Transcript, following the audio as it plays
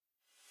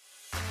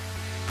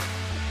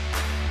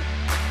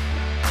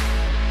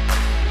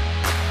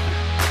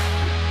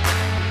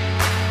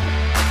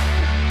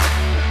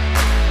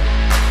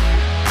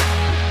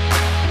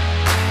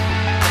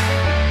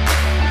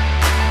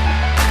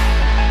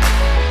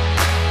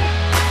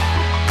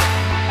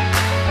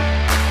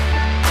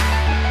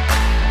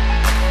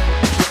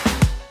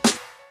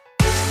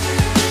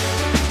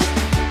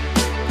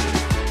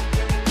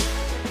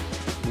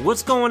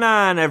What's going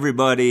on,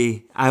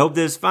 everybody? I hope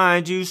this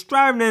finds you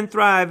striving and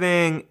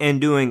thriving and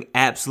doing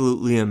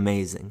absolutely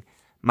amazing.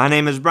 My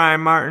name is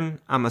Brian Martin.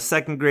 I'm a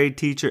second grade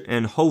teacher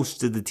and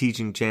host of the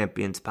Teaching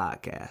Champions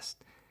podcast.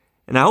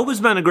 And I hope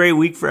it's been a great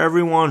week for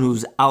everyone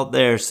who's out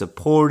there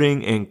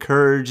supporting,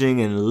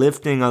 encouraging, and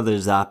lifting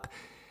others up.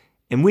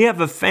 And we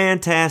have a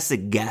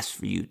fantastic guest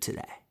for you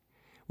today.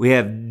 We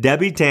have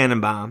Debbie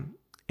Tannenbaum,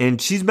 and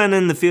she's been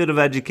in the field of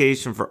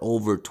education for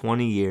over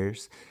 20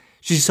 years.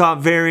 She's taught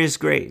various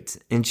grades,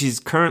 and she's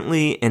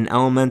currently an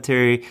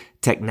elementary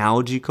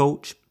technology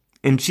coach,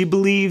 and she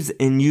believes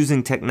in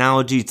using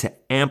technology to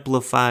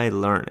amplify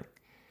learning.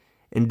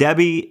 And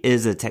Debbie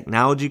is a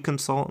technology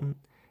consultant,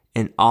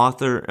 an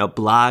author, a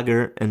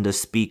blogger, and a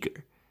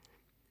speaker.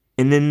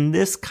 And in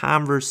this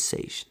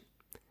conversation,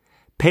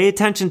 pay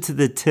attention to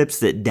the tips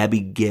that Debbie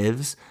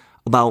gives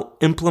about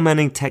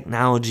implementing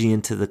technology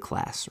into the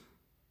classroom.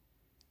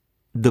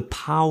 The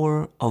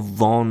power of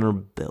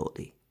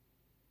vulnerability.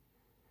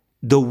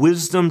 The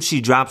wisdom she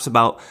drops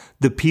about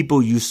the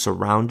people you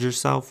surround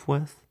yourself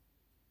with.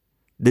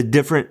 The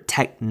different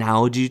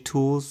technology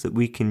tools that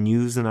we can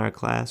use in our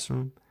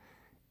classroom.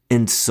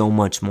 And so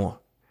much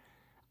more.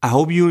 I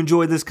hope you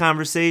enjoyed this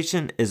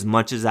conversation as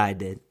much as I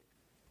did.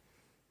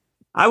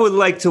 I would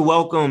like to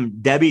welcome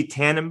Debbie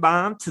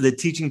Tannenbaum to the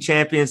Teaching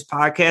Champions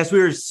podcast. We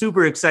are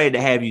super excited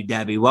to have you,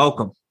 Debbie.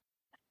 Welcome.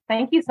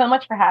 Thank you so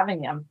much for having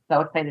me. I'm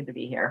so excited to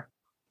be here.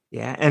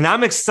 Yeah, and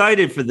I'm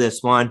excited for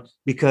this one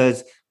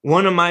because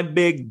one of my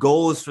big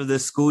goals for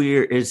this school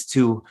year is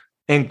to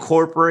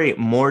incorporate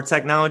more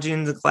technology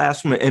into the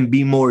classroom and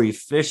be more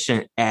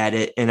efficient at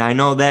it. And I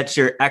know that's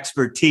your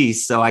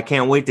expertise, so I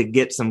can't wait to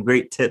get some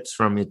great tips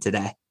from you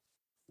today.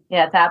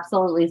 Yeah, it's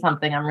absolutely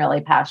something I'm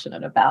really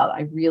passionate about.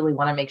 I really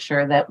want to make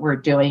sure that we're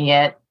doing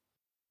it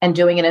and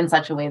doing it in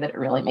such a way that it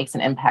really makes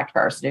an impact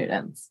for our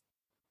students.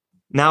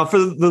 Now, for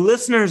the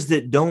listeners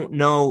that don't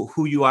know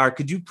who you are,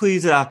 could you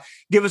please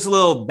give us a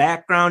little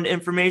background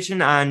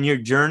information on your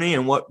journey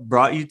and what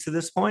brought you to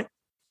this point?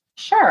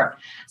 Sure.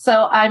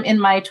 So I'm in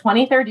my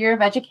 23rd year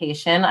of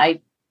education.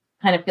 I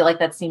kind of feel like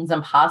that seems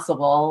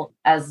impossible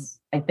as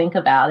I think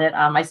about it.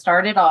 I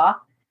started off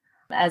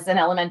as an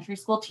elementary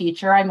school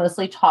teacher. I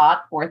mostly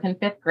taught 4th and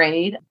 5th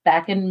grade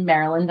back in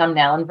Maryland. I'm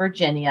now in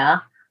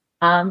Virginia.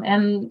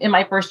 And in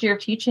my first year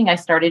of teaching, I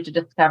started to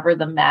discover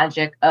the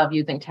magic of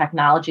using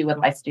technology with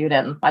my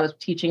students. I was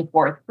teaching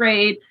 4th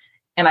grade,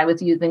 and I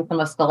was using some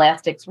of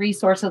Scholastic's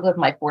resources with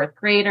my 4th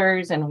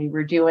graders. And we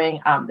were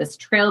doing this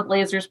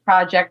Trailblazers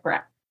project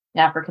for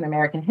African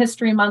American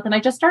History Month. And I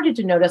just started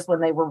to notice when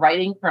they were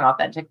writing for an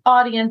authentic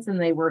audience and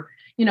they were,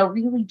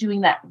 really doing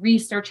that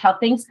research, how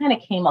things kind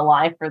of came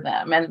alive for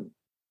them. And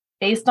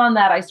based on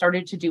that, I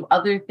started to do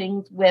other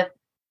things with,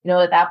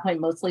 at that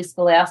point, mostly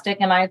Scholastic.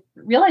 And I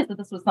realized that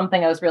this was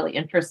something I was really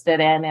interested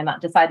in, and I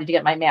decided to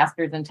get my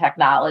master's in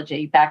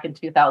technology back in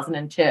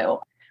 2002,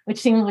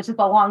 which is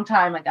a long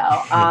time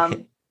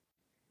ago.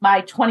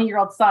 My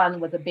 20-year-old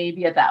son was a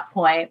baby at that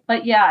point.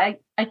 But yeah,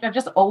 I've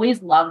just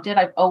always loved it.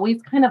 I've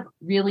always kind of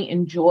really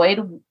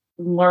enjoyed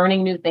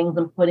learning new things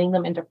and putting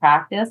them into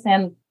practice.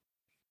 And,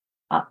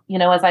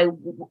 as I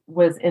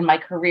was in my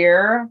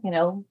career,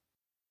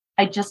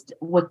 I just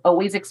was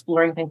always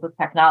exploring things with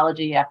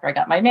technology. After I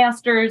got my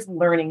master's,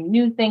 learning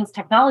new things.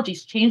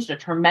 Technology's changed a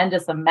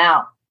tremendous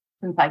amount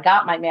since I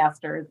got my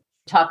master's.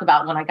 Talk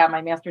about when I got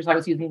my master's, I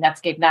was using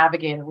Netscape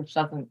Navigator, which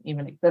doesn't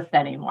even exist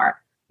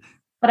anymore.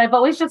 But I've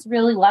always just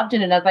really loved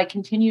it. And as I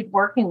continued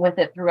working with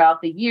it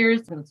throughout the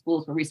years in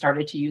schools where we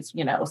started to use,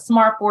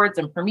 smart boards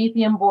and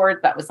Promethean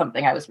boards, that was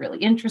something I was really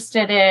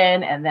interested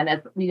in. And then as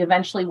we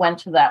eventually went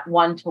to that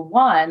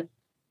one-to-one,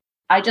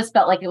 I just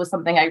felt like it was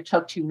something I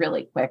took to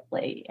really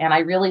quickly. And I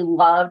really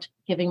loved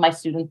giving my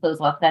students those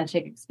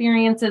authentic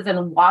experiences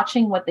and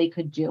watching what they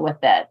could do with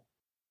it.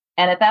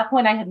 And at that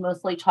point, I had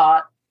mostly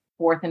taught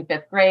 4th and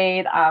 5th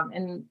grade.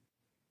 And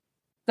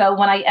so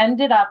when I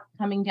ended up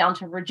coming down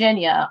to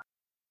Virginia,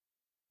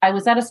 I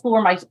was at a school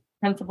where my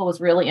principal was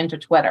really into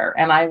Twitter.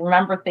 And I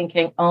remember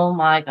thinking, oh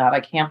my God,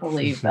 I can't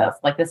believe this.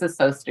 Like, this is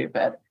so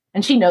stupid.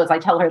 And she knows I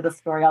tell her this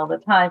story all the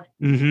time.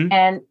 Mm-hmm.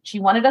 And she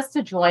wanted us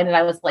to join. And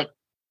I was like,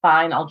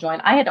 fine, I'll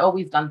join. I had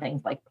always done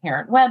things like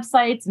parent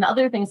websites and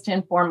other things to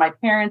inform my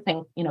parents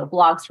and,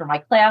 blogs for my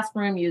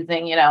classroom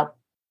using,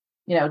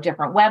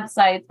 different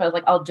websites. But I was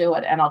like, I'll do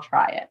it and I'll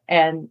try it.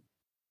 And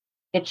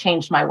it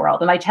changed my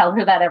world. And I tell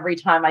her that every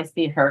time I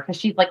see her, because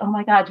she's like, oh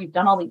my God, you've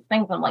done all these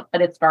things. I'm like,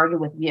 but it started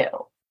with you.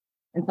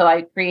 And so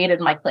I created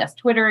my class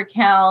Twitter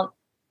account.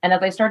 And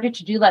as I started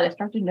to do that, I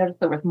started to notice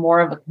there was more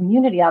of a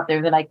community out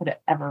there than I could have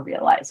ever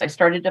realized. I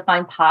started to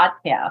find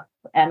podcasts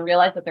and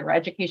realized that there were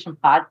education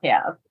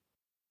podcasts.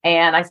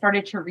 And I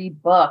started to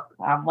read books.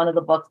 One of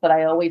the books that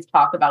I always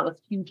talk about was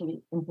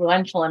hugely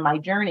influential in my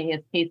journey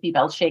is Casey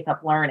Bell's Shake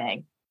Up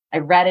Learning. I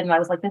read it and I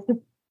was like,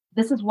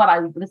 this is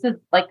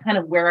like kind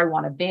of where I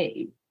want to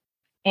be.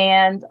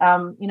 And,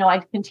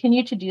 I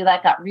continued to do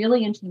that, got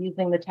really into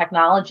using the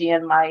technology,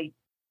 and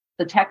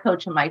the tech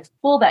coach in my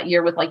school that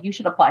year was like, you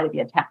should apply to be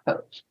a tech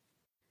coach.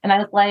 And I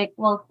was like,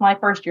 well, it's my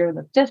first year in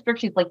this district.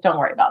 She's like, don't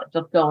worry about it.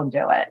 Just go and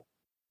do it.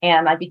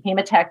 And I became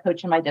a tech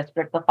coach in my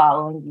district the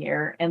following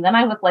year. And then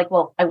I was like,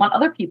 well, I want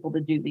other people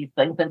to do these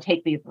things and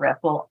take these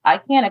risks. Well, I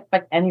can't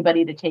expect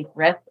anybody to take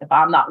risks if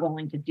I'm not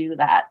willing to do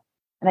that.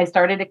 And I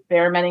started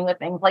experimenting with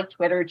things like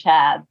Twitter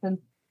chats and,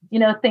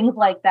 things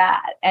like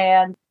that.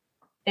 And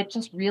it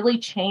just really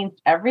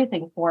changed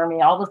everything for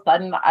me. All of a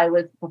sudden,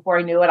 before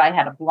I knew it, I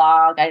had a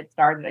blog. I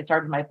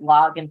started my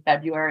blog in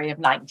February of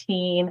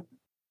 19.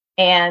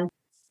 And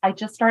I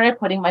just started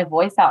putting my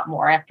voice out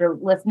more after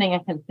listening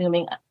and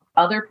consuming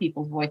other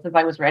people's voices.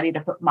 I was ready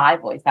to put my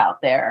voice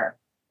out there.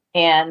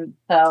 And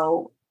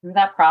so through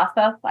that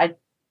process,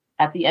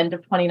 at the end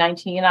of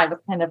 2019, I was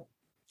kind of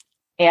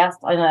asked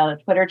in a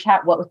Twitter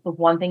chat, what was the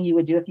one thing you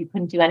would do if you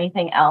couldn't do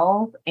anything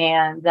else?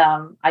 And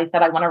I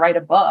said, I want to write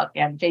a book.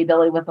 And Jay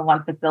Billy was the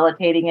one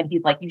facilitating it.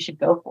 He's like, you should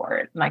go for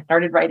it. And I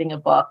started writing a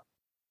book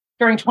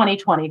during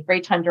 2020.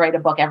 Great time to write a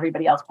book.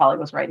 Everybody else probably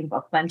was writing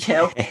books then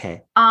too.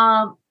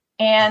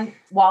 And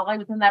while I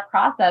was in that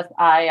process,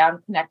 I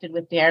connected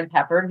with Darren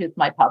Peppard, who's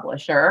my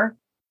publisher,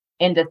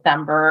 in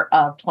December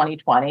of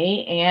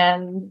 2020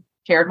 and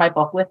shared my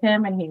book with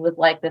him. And he was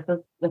like, this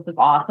is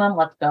awesome.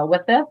 Let's go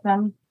with this.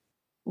 And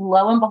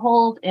lo and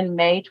behold, in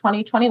May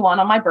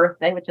 2021, on my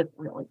birthday, which is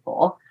really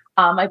cool,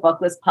 my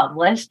book was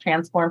published,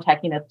 Transform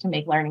Techiness to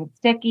Make Learning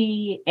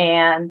Sticky.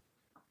 And,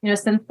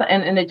 since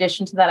in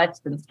addition to that,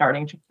 I've been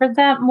starting to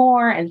present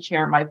more and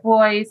share my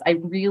voice. I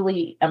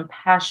really am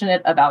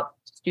passionate about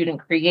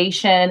student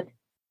creation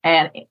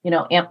and,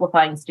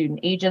 amplifying student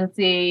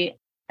agency.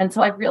 And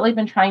so I've really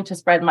been trying to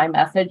spread my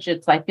message.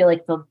 I feel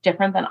like it's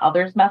different than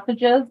others'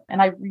 messages. And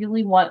I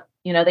really want,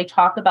 they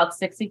talk about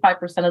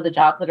 65% of the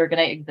jobs that are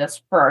going to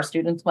exist for our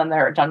students when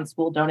they're done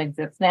school don't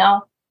exist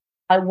now.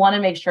 I want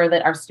to make sure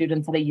that our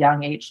students at a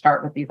young age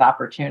start with these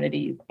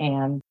opportunities.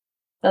 And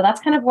so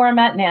that's kind of where I'm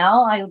at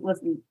now. I was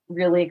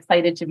really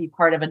excited to be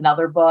part of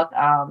another book,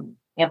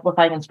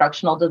 Amplifying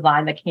Instructional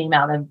Design, that came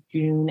out in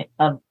June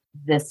of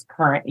this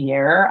current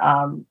year.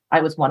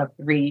 I was one of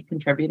 3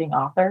 contributing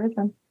authors,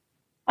 and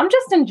I'm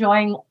just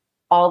enjoying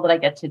all that I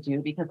get to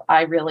do because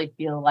I really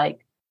feel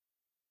like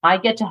I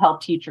get to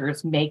help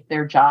teachers make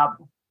their job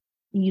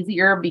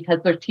easier because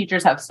their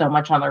teachers have so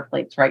much on their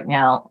plates right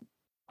now.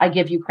 I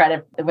give you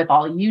credit with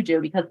all you do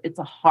because it's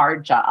a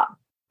hard job.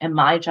 And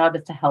my job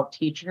is to help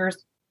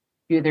teachers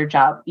do their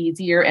job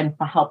easier and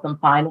help them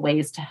find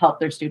ways to help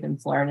their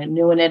students learn in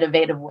new and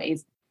innovative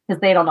ways because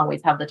they don't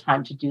always have the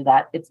time to do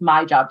that. It's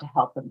my job to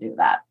help them do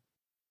that.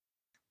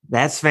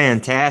 That's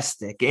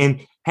fantastic.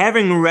 And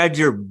having read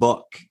your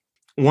book,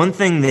 one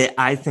thing that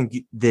I think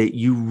that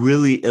you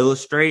really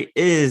illustrate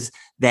is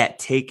that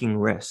taking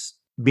risks,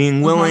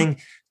 being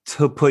willing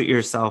to put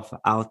yourself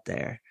out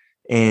there.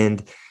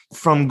 And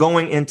from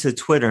going into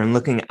Twitter and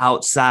looking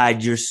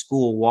outside your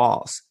school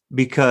walls,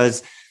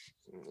 because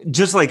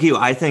just like you,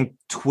 I think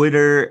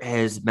Twitter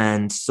has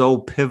been so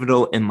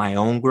pivotal in my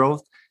own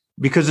growth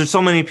because there's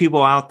so many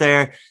people out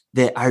there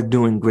that are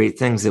doing great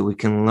things that we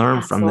can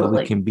learn from, that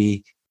we can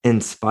be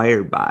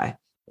inspired by.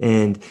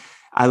 And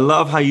I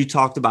love how you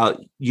talked about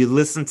you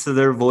listen to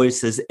their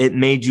voices. It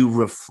made you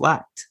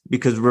reflect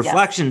because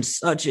reflection is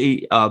such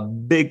a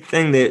big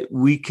thing that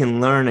we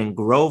can learn and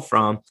grow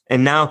from.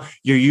 And now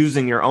you're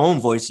using your own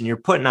voice and you're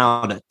putting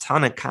out a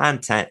ton of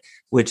content,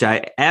 which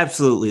I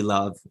absolutely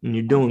love. And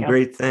you're doing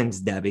great things,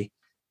 Debbie.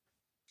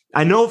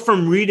 I know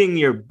from reading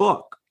your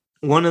book,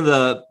 one of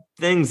the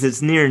things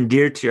that's near and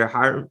dear to your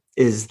heart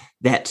is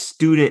that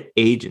student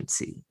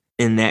agency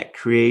in that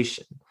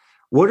creation.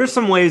 What are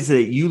some ways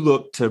that you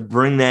look to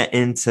bring that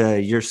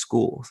into your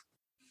schools?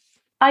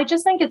 I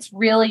just think it's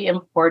really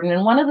important.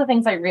 And one of the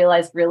things I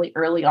realized really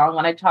early on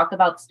when I talk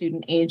about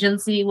student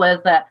agency was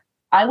that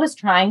I was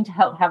trying to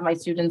have my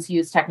students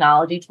use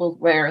technology tools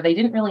where they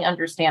didn't really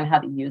understand how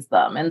to use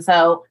them. And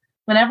so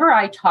whenever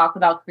I talk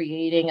about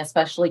creating,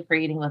 especially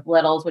creating with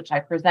littles, which I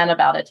present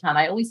about a ton,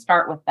 I always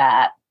start with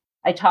that.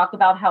 I talk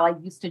about how I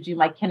used to do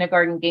my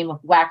kindergarten game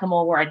of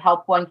whack-a-mole where I'd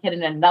help one kid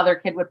and another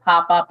kid would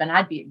pop up and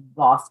I'd be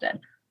exhausted.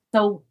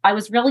 So I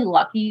was really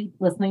lucky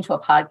listening to a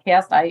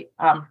podcast. I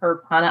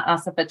heard Pana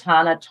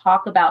Asafatana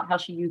talk about how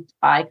she used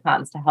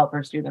icons to help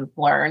her students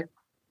learn.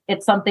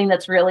 It's something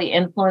that's really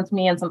influenced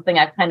me and something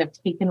I've kind of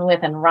taken with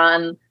and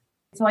run.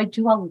 So I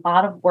do a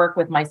lot of work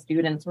with my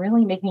students,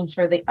 really making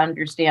sure they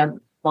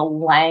understand the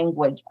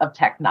language of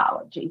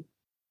technology.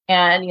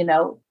 And,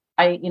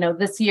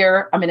 this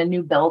year I'm in a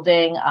new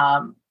building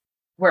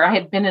where I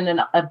had been in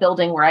a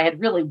building where I had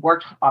really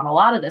worked on a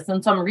lot of this.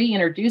 And so I'm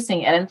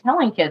reintroducing it and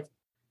telling kids,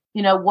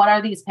 what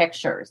are these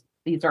pictures?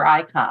 These are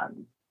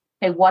icons.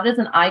 Okay, what does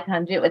an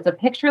icon do? It's a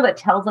picture that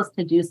tells us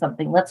to do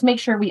something. Let's make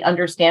sure we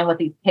understand what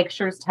these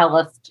pictures tell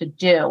us to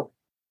do.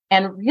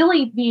 And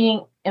really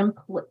being,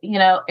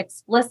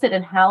 explicit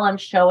in how I'm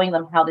showing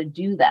them how to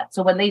do that.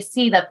 So when they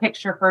see that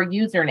picture for a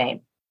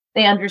username,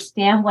 they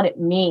understand what it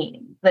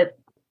means. That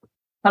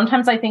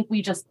sometimes I think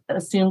we just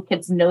assume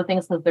kids know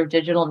things because they're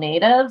digital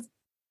natives,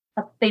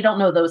 but they don't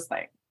know those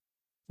things.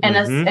 And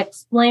as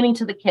explaining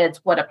to the kids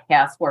what a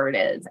password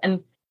is.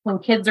 And when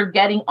kids are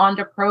getting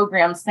onto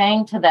programs,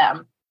 saying to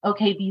them,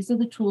 okay, these are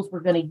the tools we're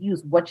going to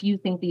use. What do you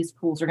think these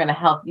tools are going to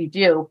help you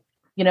do?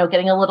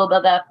 Getting a little bit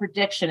of that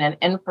prediction and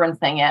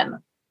inferencing in.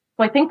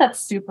 So I think that's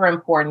super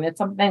important. It's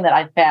something that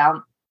I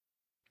found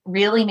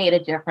really made a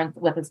difference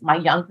with my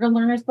younger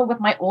learners, but with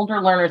my older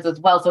learners as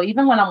well. So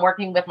even when I'm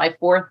working with my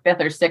 4th,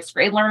 5th, or 6th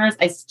grade learners,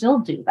 I still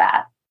do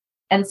that.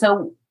 And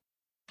so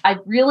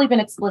I've really been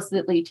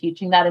explicitly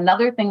teaching that.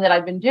 Another thing that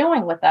I've been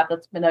doing with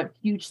that's been a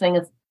huge thing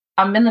is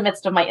I'm in the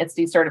midst of my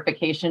ITSD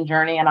certification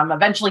journey, and I'm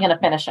eventually going to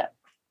finish it.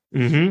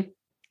 Mm-hmm.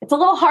 It's a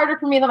little harder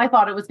for me than I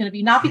thought it was going to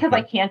be, not because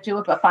I can't do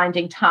it, but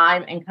finding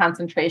time and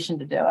concentration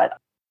to do it.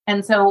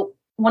 And so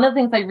one of the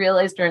things I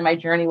realized during my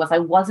journey was I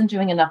wasn't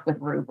doing enough with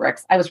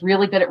rubrics. I was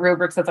really good at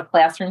rubrics as a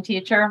classroom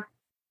teacher,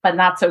 but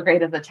not so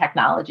great as a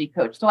technology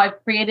coach. So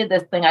I've created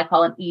this thing I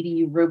call an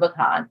EDU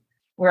Rubicon,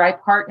 where I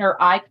partner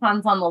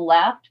icons on the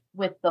left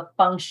with the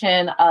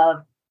function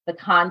of the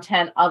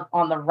content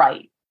on the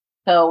right.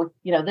 So,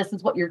 this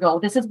is what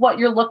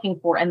you're looking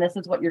for, and this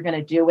is what you're going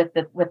to do with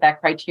that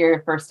criteria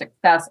for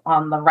success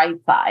on the right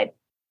side.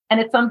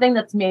 And it's something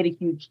that's made a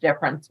huge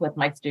difference with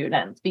my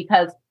students,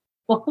 because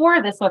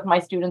before this with my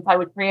students, I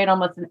would create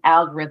almost an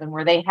algorithm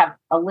where they have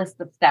a list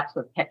of steps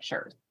with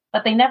pictures,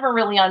 but they never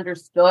really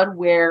understood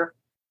where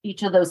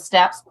each of those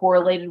steps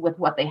correlated with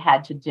what they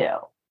had to do.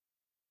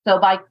 So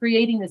by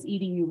creating this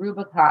EDU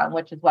Rubicon,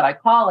 which is what I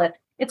call it,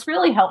 it's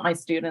really helped my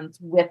students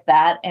with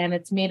that, and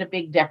it's made a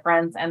big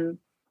difference. And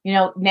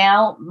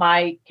now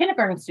my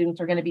kindergarten students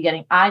are going to be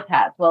getting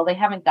iPads. Well, they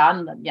haven't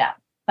gotten them yet,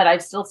 but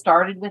I've still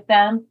started with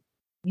them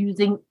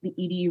using the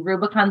EDU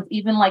Rubicons.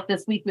 Even like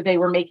this week, where they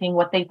were making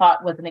what they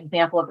thought was an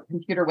example of a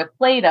computer with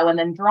Play-Doh and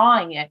then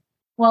drawing it.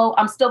 Well,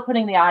 I'm still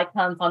putting the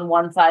icons on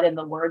one side and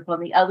the words on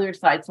the other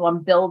side. So I'm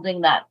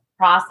building that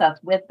process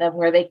with them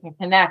where they can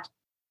connect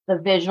the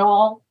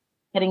visual,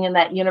 getting in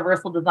that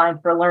universal design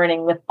for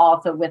learning with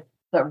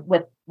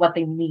what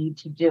they need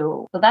to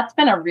do. So that's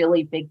been a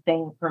really big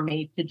thing for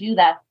me to do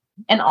that.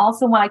 And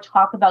also when I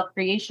talk about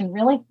creation,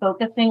 really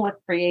focusing with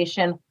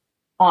creation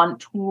on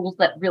tools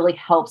that really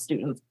help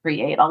students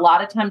create. A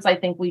lot of times I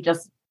think we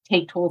just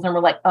take tools and we're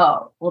like,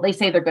 oh, well, they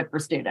say they're good for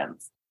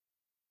students.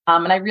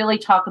 And I really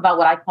talk about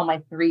what I call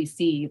my 3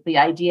 C's, the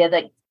idea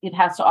that it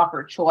has to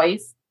offer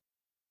choice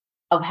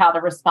of how to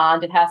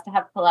respond. It has to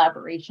have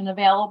collaboration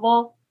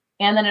available.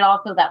 And then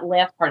that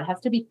last part,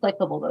 has to be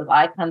clickable. Those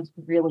icons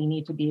really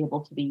need to be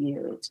able to be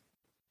used.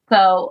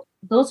 So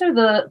those are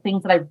the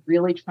things that I've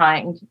really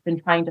been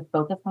trying to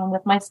focus on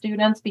with my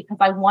students, because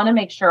I want to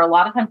make sure. A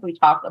lot of times we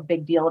talk a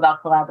big deal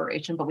about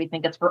collaboration, but we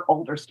think it's for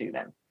older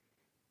students.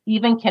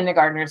 Even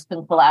kindergartners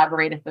can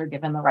collaborate if they're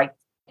given the right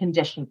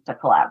conditions to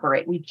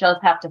collaborate. We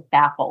just have to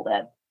scaffold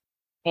it.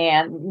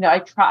 And,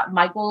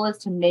 my goal is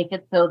to make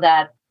it so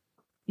that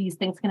these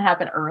things can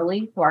happen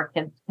early, so our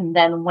kids can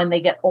then, when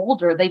they get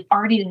older,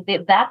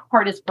 that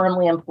part is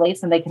firmly in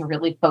place, and they can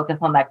really focus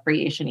on that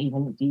creation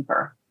even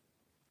deeper.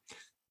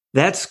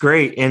 That's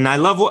great. And I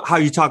love how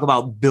you talk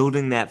about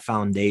building that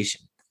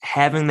foundation.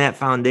 Having that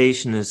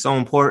foundation is so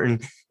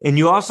important. And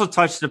you also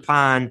touched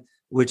upon,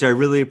 which I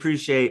really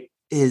appreciate,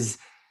 is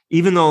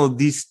even though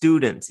these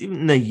students,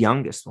 even the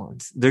youngest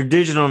ones, they're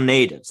digital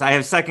natives. I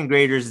have 2nd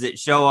graders that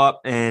show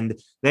up and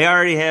they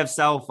already have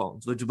cell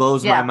phones, which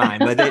blows my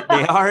mind, but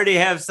they already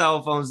have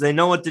cell phones. They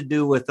know what to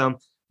do with them.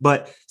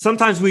 But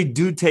sometimes we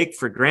do take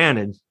for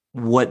granted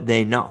what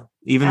they know,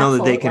 even though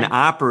that they can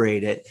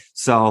operate it.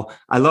 So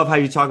I love how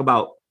you talk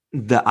about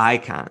the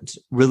icons,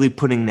 really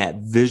putting that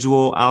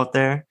visual out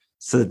there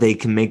so that they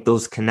can make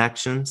those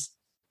connections.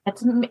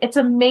 It's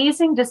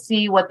amazing to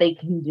see what they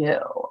can do.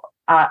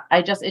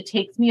 It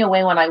takes me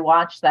away when I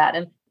watch that.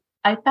 And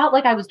I felt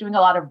like I was doing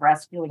a lot of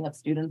rescuing of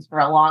students for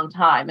a long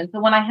time. And so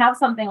when I have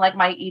something like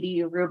my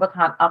EDU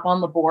Rubicon up on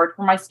the board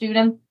for my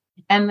students,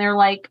 and they're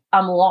like,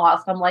 I'm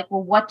lost. I'm like,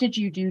 well, what did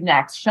you do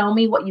next? Show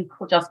me what you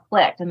just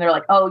clicked. And they're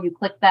like, oh, you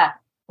clicked that.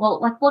 Well,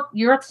 look,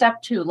 you're at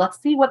step 2.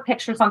 Let's see what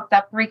picture's on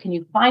step 3. Can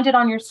you find it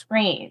on your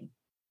screen?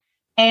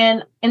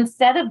 And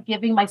instead of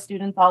giving my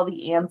students all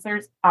the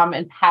answers, I'm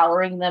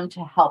empowering them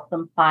to help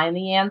them find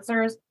the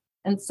answers.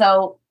 And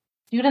so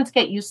students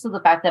get used to the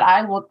fact that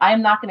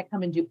I'm not going to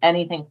come and do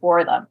anything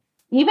for them.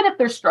 Even if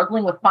they're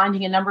struggling with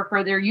finding a number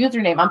for their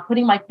username, I'm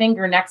putting my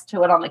finger next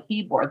to it on the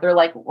keyboard. They're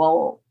like,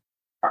 well,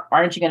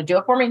 aren't you going to do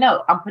it for me?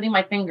 No, I'm putting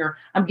my finger.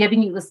 I'm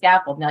giving you the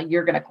scaffold. Now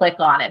you're going to click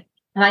on it.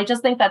 And I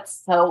just think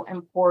that's so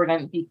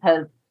important,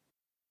 because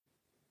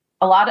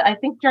I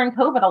think during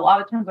COVID, a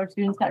lot of times our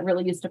students got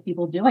really used to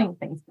people doing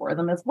things for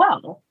them as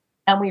well.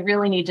 And we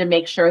really need to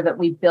make sure that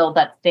we build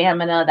that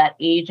stamina, that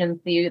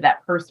agency,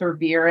 that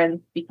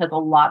perseverance, because a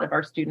lot of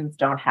our students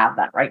don't have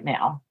that right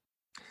now.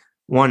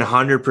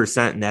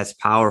 100%. And that's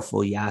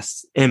powerful.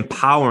 Yes.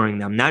 Empowering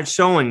them, not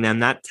showing them,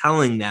 not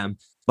telling them,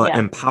 but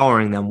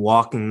empowering them,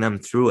 walking them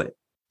through it.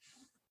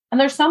 And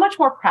they're so much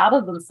more proud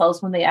of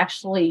themselves when they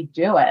actually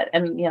do it.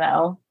 And,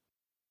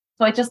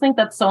 so I just think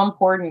that's so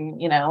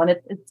important, and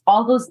it's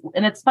all those,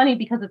 and it's funny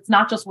because it's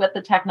not just with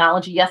the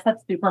technology. Yes,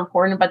 that's super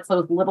important, but it's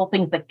those little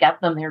things that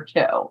get them there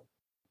too.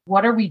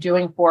 What are we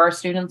doing for our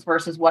students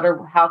versus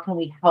how can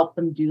we help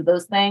them do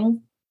those things?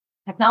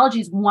 Technology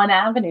is one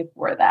avenue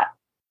for that.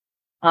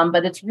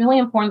 But it's really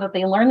important that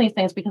they learn these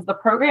things because the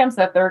programs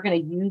that they're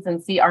going to use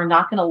and see are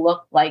not going to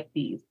look like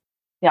these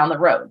down the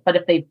road. But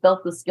if they've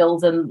built the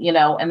skills and,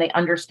 and they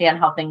understand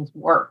how things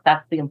work,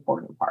 that's the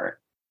important part.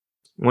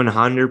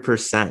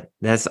 100%.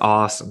 That's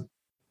awesome.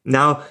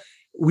 Now,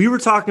 we were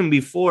talking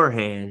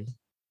beforehand,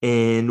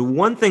 and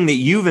one thing that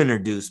you've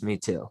introduced me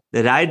to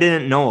that I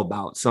didn't know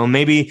about, so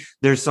maybe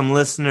there's some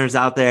listeners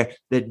out there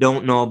that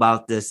don't know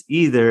about this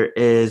either,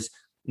 is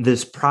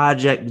this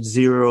Project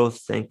Zero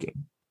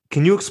Thinking.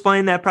 Can you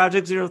explain that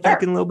Project Zero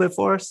Thinking a little bit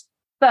for us?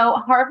 So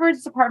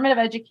Harvard's Department of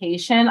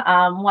Education,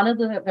 one of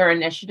their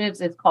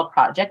initiatives is called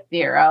Project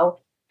Zero.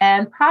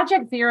 And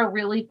Project Zero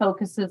really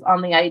focuses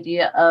on the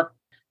idea of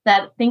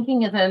that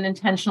thinking is an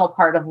intentional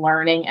part of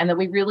learning and that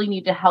we really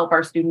need to help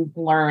our students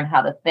learn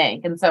how to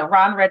think. And so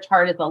Ron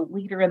Richard is a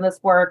leader in this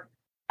work.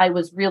 I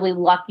was really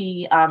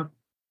lucky. I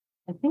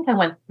think I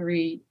went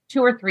 2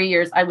 or 3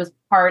 years. I was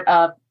part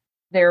of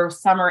their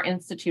Summer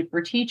Institute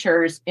for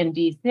Teachers in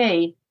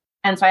DC.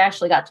 And so I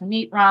actually got to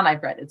meet Ron.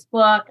 I've read his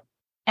book.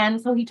 And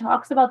so he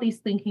talks about these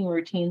thinking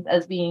routines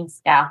as being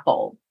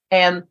scaffold.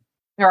 And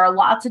there are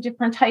lots of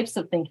different types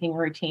of thinking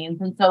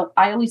routines. And so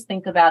I always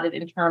think about it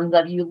in terms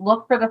of you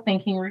look for the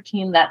thinking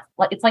routine that's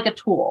like, it's like a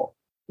tool.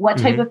 What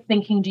type of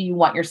thinking do you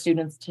want your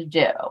students to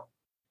do?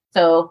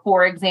 So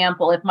for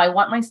example, if I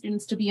want my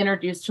students to be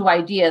introduced to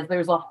ideas,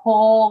 there's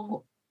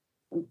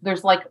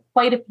like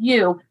quite a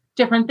few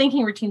different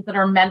thinking routines that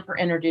are meant for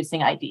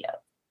introducing ideas.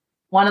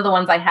 One of the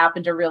ones I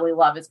happen to really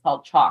love is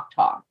called Chalk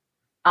Talk.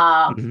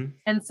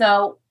 And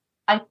so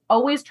I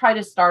always try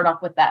to start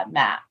off with that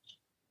match.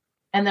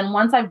 And then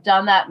once I've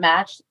done that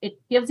match, it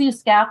gives you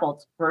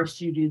scaffolds. First,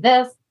 you do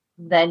this,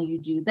 then you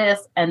do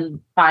this,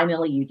 and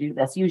finally you do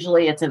this.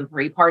 Usually it's in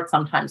 3 parts,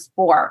 sometimes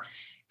 4.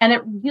 And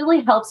it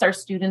really helps our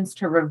students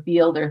to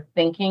reveal their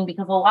thinking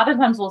because a lot of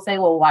times we'll say,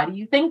 well, why do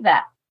you think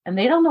that? And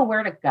they don't know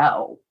where to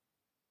go.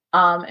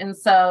 And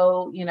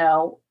so,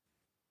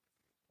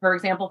 for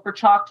example, for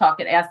Chalk Talk,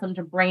 it asks them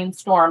to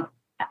brainstorm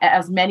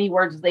as many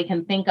words as they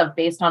can think of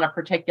based on a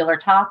particular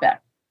topic.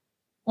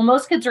 Well,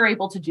 most kids are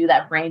able to do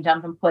that brain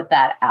dump and put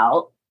that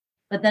out.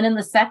 But then in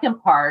the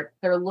second part,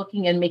 they're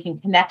looking and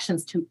making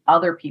connections to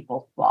other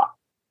people's thoughts.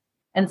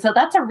 And so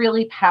that's a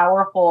really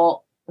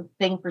powerful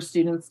thing for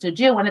students to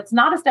do. And it's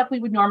not a step we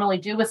would normally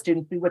do with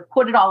students. We would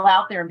put it all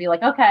out there and be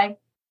like, okay,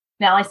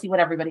 now I see what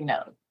everybody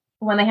knows.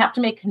 When they have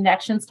to make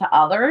connections to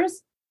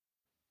others,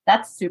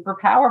 that's super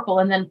powerful.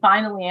 And then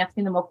finally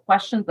asking them what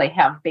questions they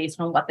have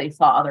based on what they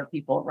saw other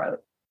people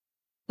wrote.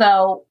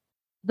 So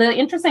the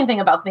interesting thing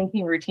about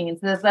thinking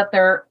routines is that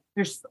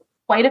there's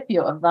quite a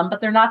few of them,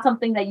 but they're not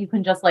something that you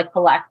can just like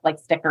collect like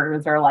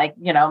stickers or like,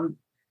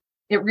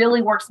 it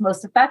really works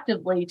most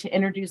effectively to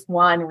introduce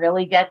one,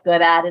 really get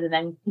good at it, and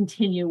then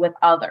continue with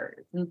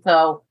others. And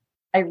so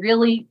I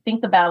really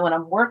think about when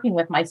I'm working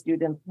with my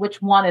students, which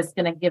one is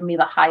going to give me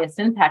the highest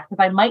impact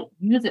because I might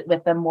use it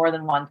with them more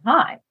than one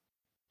time.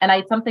 And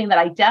it's something that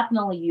I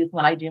definitely use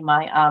when I do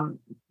my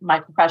my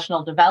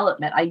professional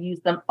development. I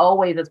use them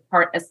always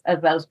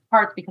as those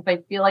parts because I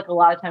feel like a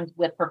lot of times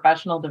with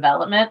professional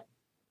development,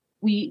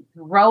 we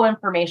throw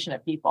information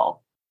at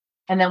people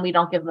and then we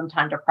don't give them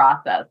time to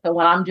process. So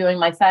when I'm doing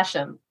my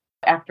session,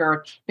 after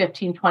a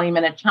 15,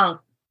 20-minute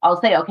chunk,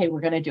 I'll say, okay,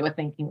 we're going to do a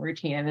thinking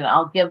routine and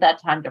I'll give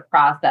that time to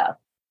process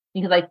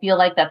because I feel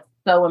like that's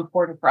so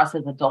important for us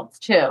as adults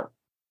too.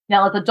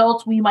 Now, as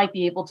adults, we might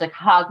be able to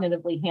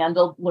cognitively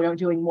handle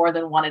doing more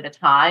than one at a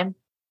time.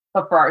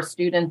 But for our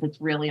students, it's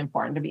really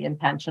important to be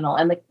intentional.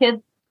 And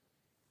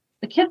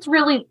the kids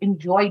really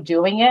enjoy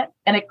doing it.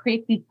 And it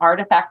creates these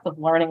artifacts of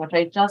learning, which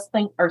I just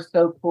think are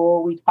so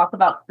cool. We talk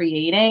about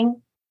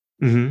creating.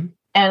 And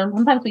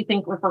sometimes we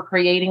think if we're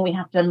creating, we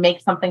have to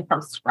make something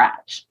from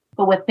scratch.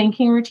 But with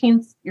thinking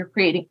routines,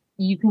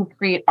 you can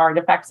create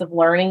artifacts of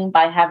learning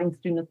by having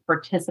students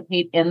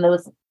participate in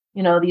those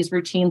these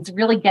routines,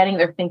 really getting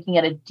their thinking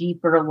at a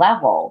deeper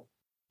level.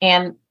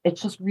 And it's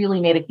just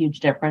really made a huge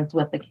difference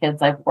with the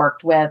kids I've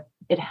worked with.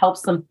 It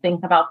helps them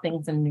think about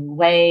things in new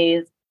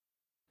ways.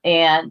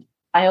 And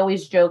I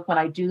always joke when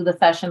I do the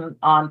session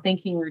on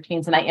thinking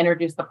routines and I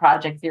introduce the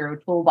Project Zero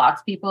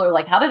toolbox, people are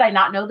like, how did I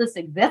not know this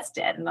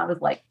existed? And I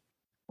was like,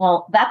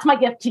 well, that's my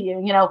gift to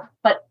you,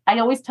 but I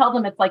always tell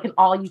them it's like an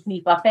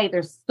all-you-can-eat buffet.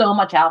 There's so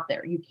much out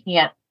there. You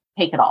can't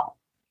take it all.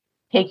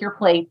 Take your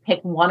plate, pick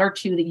 1 or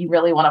 2 that you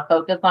really want to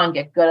focus on,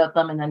 get good at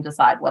them, and then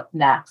decide what's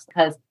next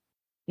because,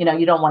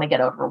 you don't want to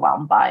get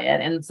overwhelmed by it.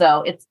 And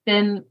so it's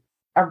been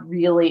a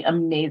really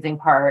amazing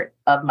part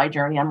of my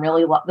journey. I'm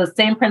really the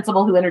same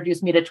principal who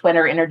introduced me to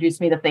Twitter,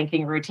 introduced me to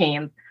thinking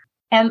routines.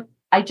 And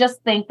I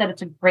just think that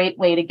it's a great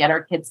way to get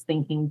our kids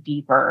thinking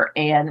deeper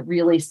and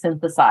really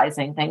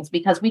synthesizing things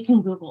because we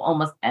can Google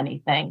almost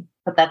anything,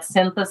 but that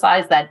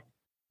synthesize, that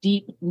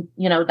deep,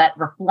 that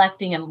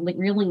reflecting and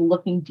really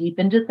looking deep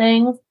into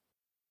things,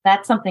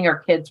 that's something our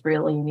kids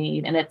really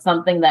need. And it's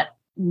something that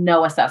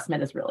no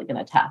assessment is really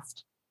going to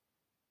test.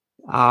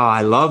 Oh,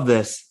 I love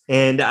this.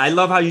 And I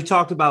love how you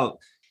talked about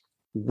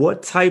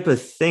what type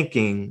of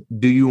thinking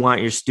do you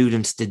want your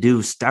students to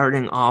do,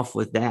 starting off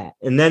with that,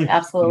 and then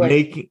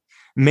Absolutely.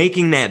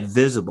 making that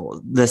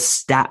visible. The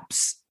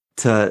steps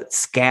to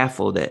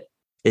scaffold it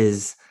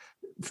is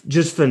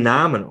just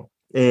phenomenal.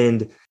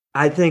 And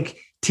I think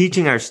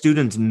teaching our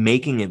students,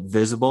 making it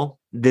visible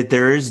that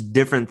there is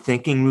different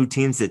thinking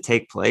routines that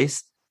take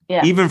place,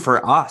 Yeah. even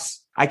for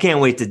us. I can't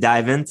wait to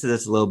dive into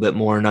this a little bit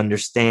more and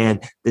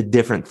understand the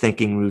different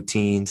thinking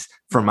routines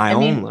for my I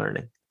own mean,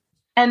 learning.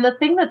 and the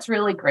thing that's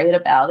really great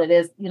about it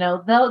is,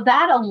 though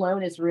that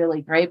alone is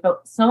really great,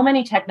 but so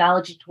many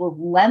technology tools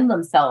lend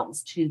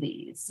themselves to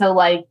these. So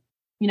like,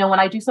 when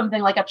I do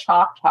something like a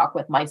chalk talk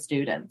with my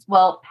students,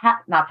 well,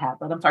 not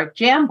Padlet, I'm sorry,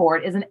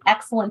 Jamboard is an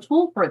excellent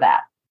tool for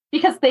that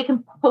because they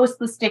can post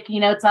the sticky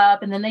notes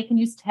up and then they can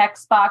use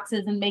text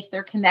boxes and make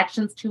their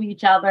connections to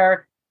each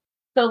other.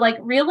 So like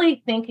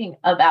really thinking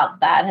about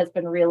that has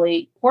been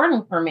really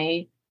important for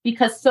me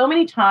because so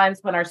many times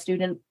when our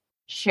students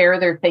share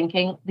their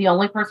thinking, the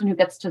only person who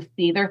gets to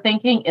see their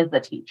thinking is the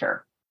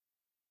teacher.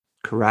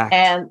 Correct.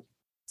 And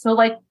so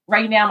like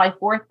right now, my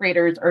fourth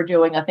graders are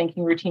doing a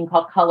thinking routine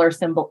called color,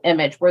 symbol,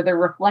 image, where they're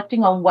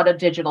reflecting on what a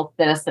digital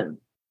citizen,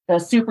 the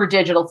super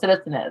digital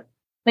citizen is.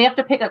 They have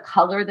to pick a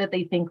color that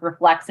they think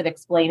reflects it,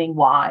 explaining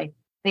why.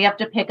 They have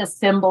to pick a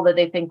symbol that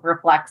they think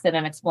reflects it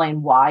and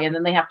explain why. And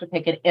then they have to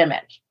pick an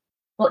image.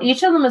 Well,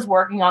 each of them is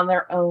working on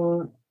their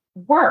own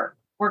work.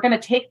 We're going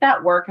to take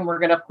that work and we're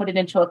going to put it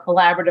into a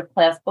collaborative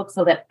class book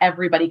so that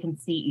everybody can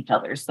see each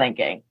other's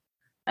thinking.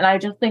 And I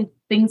just think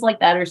things like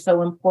that are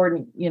so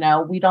important.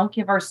 We don't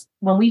give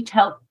when we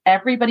tell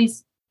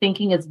everybody's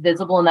thinking is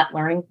visible in that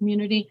learning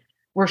community,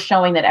 we're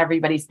showing that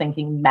everybody's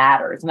thinking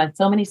matters. And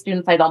so many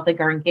students I don't think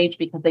are engaged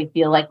because they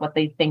feel like what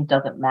they think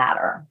doesn't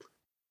matter.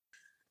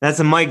 That's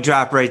a mic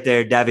drop right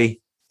there,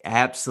 Debbie.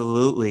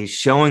 Absolutely.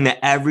 Showing that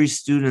every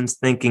student's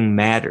thinking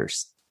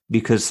matters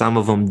because some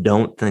of them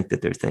don't think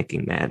that their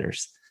thinking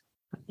matters.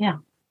 Yeah.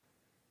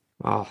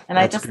 Oh, And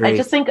that's great.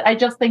 I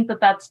just think that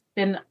that's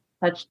been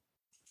such,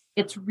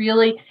 it's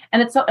really,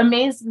 and it's so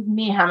amazes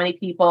me how many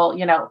people,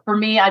 for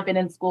me, I've been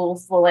in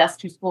schools, the last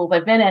two schools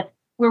I've been in,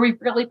 where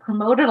we've really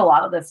promoted a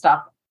lot of this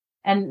stuff.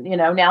 And,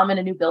 now I'm in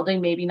a new building,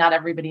 maybe not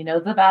everybody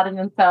knows about it.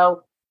 And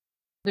so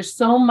there's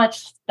so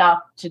much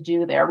stuff to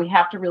do there. We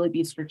have to really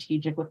be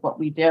strategic with what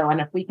we do.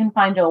 And if we can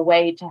find a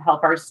way to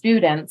help our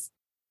students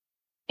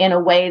in a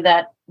way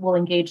that will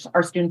engage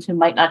our students who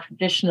might not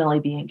traditionally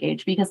be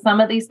engaged, because some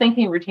of these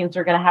thinking routines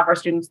are going to have our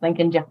students think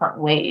in different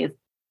ways.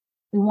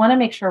 We want to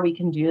make sure we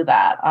can do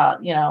that.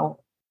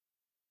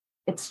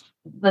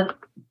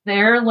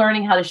 They're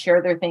learning how to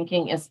share their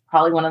thinking is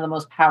probably one of the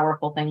most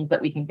powerful things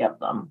that we can give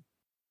them.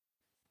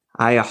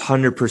 I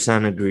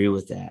 100% agree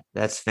with that.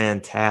 That's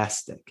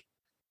fantastic.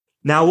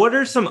 Now, what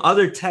are some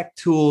other tech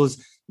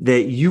tools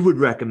that you would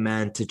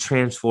recommend to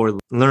transform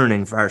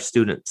learning for our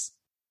students?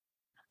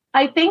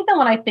 I think that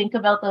when I think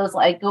about those,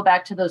 I go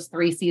back to those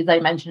 3 C's I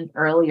mentioned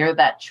earlier,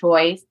 that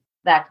choice,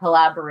 that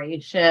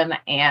collaboration,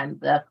 and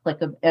the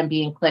and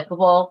being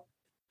clickable.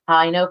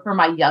 I know for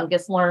my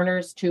youngest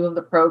learners, 2 of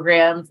the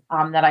programs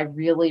that I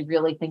really,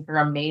 really think are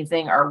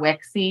amazing are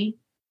Wixie,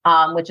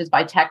 which is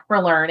by Tech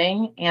for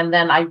Learning. And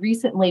then I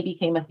recently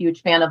became a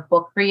huge fan of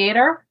Book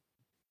Creator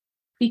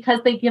because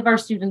they give our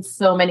students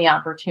so many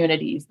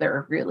opportunities.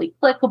 They're really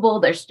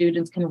clickable. Their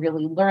students can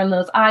really learn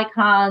those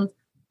icons.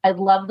 I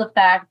love the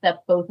fact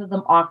that both of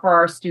them offer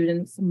our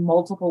students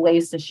multiple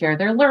ways to share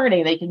their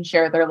learning. They can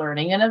share their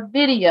learning in a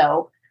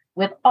video,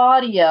 with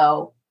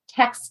audio,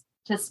 text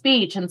to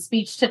speech, and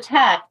speech to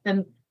text,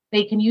 and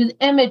they can use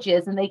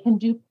images and they can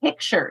do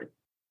pictures.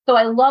 So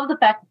I love the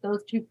fact that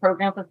those 2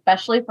 programs,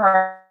 especially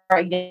for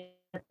our youth,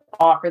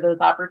 offer those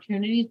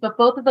opportunities. But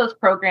both of those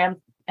programs,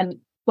 and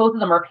both of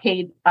them are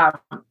paid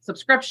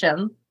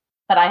subscriptions,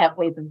 but I have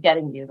ways of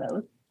getting you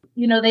those.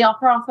 They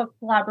offer also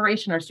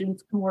collaboration. Our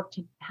students can work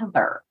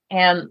together.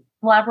 And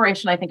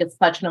collaboration, I think, is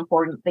such an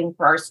important thing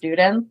for our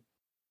students.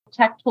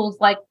 Tech tools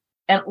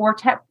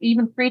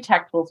even free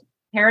tech tools.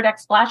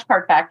 Paradex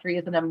Flashcard Factory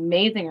is an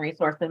amazing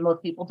resource that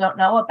most people don't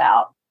know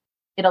about.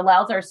 It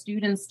allows our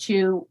students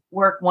to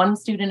work. One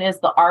student is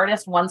the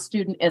artist, one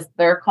student is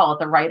call it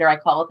the writer, I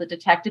call it the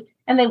detective,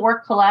 and they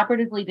work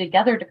collaboratively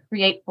together to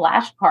create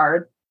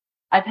flashcards.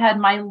 I've had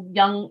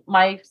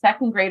my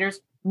second graders,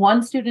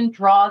 one student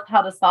draws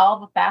how to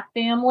solve a fact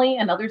family,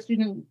 another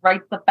student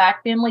writes the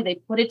fact family, they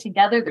put it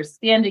together, they're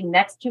standing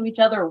next to each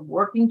other,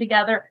 working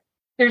together.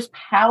 There's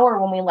power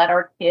when we let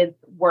our kids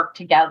work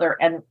together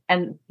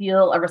and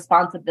feel a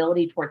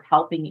responsibility towards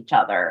helping each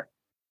other.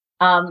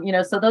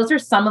 So those are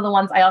some of the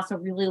ones. I also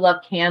really love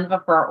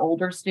Canva for our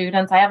older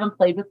students. I haven't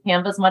played with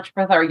Canva as much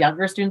for our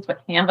younger students,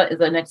 but Canva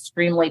is an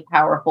extremely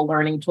powerful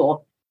learning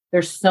tool.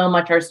 There's so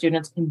much our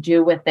students can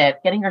do with it.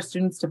 Getting our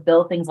students to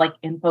build things like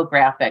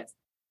infographics,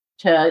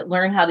 to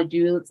learn how to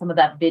do some of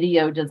that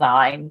video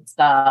design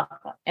stuff,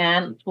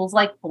 and tools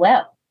like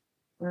Flip,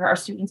 where our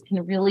students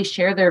can really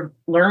share their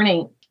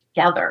learning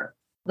together.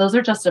 Those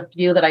are just a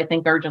few that I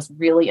think are just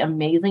really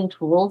amazing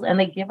tools, and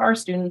they give our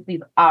students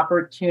these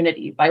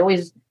opportunities. I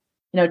always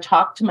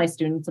talk to my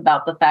students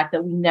about the fact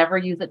that we never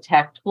use a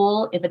tech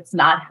tool if it's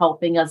not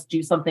helping us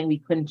do something we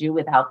couldn't do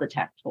without the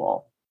tech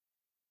tool.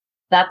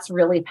 That's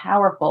really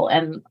powerful.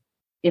 And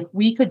if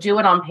we could do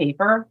it on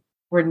paper,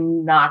 we're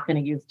not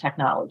going to use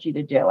technology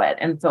to do it.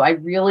 And so I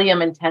really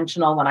am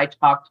intentional when I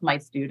talk to my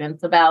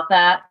students about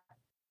that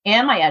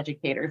and my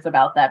educators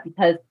about that,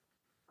 because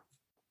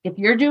if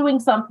you're doing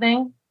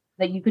something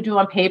that you could do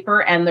on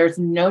paper and there's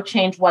no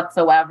change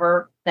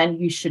whatsoever, then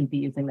you shouldn't be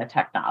using the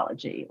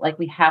technology. Like,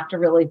 we have to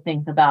really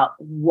think about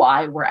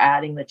why we're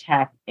adding the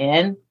tech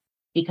in,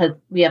 because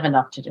we have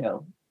enough to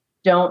do.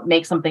 Don't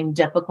make something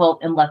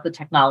difficult unless the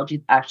technology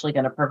is actually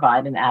going to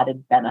provide an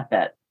added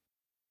benefit.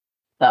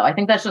 So I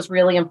think that's just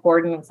really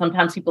important.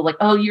 Sometimes people are like,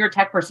 oh, you're a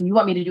tech person, you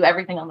want me to do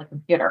everything on the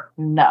computer.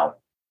 No.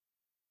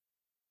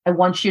 I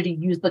want you to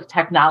use the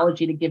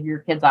technology to give your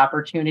kids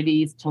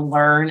opportunities to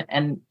learn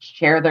and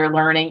share their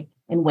learning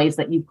in ways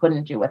that you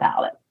couldn't do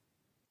without it.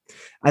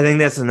 I think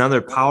that's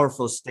another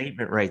powerful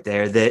statement right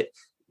there, that,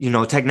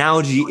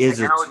 technology is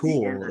a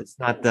tool. It's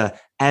not the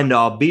end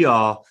all be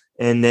all.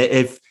 And that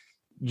if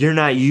you're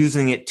not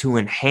using it to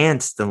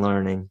enhance the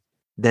learning,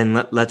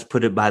 then let's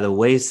put it by the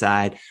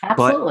wayside.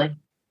 Absolutely.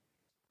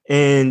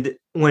 And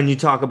when you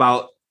talk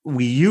about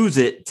we use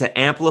it to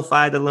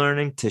amplify the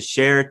learning, to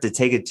share it, to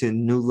take it to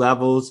new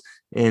levels.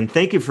 And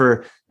thank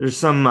you there's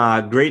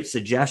some great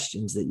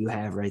suggestions that you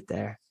have right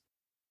there.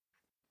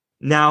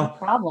 Now, no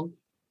problem.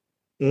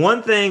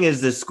 One thing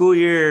is the school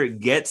year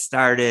gets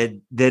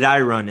started that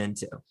I run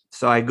into.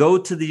 So I go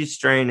to these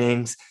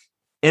trainings,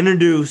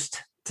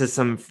 introduced to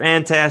some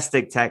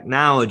fantastic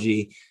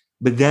technology,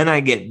 but then I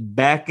get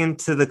back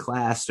into the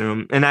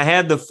classroom and I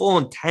had the full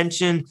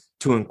intention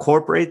to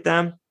incorporate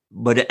them,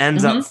 but it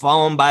ends up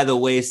falling by the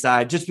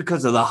wayside just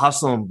because of the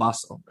hustle and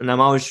bustle. And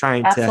I'm always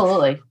trying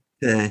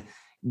to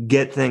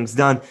get things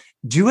done.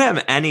 Do you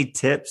have any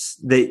tips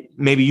that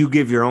maybe you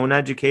give your own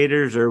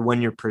educators or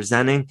when you're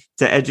presenting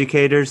to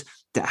educators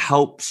to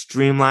help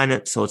streamline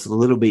it so it's a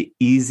little bit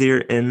easier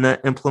in the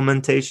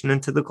implementation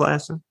into the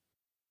classroom?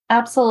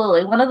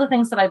 Absolutely. One of the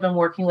things that I've been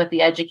working with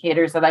the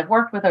educators that I've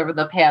worked with over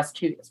the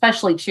past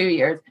especially 2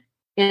 years,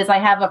 is I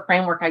have a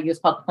framework I use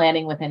called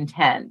Planning with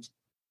Intent.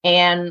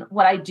 And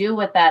what I do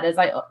with that is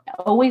I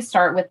always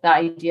start with the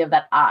idea of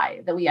that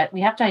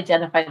we have to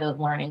identify those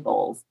learning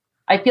goals.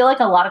 I feel like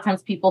a lot of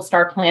times people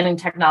start planning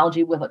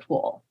technology with a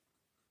tool.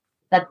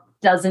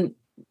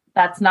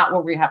 That's not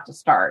where we have to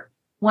start.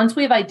 Once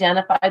we've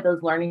identified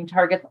those learning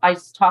targets, I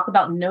talk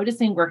about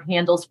noticing where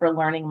handles for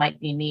learning might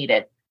be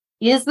needed.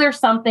 Is there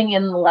something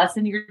in the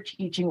lesson you're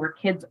teaching where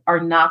kids are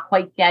not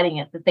quite getting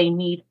it, that they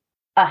need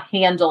a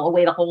handle, a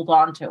way to hold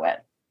on to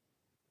it?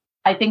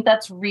 I think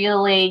that's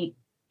really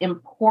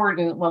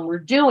important when we're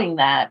doing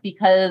that,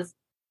 because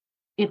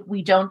if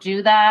we don't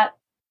do that,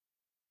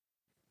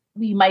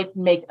 we might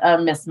make a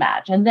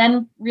mismatch. And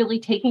then really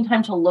taking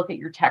time to look at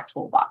your tech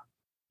toolbox.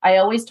 I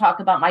always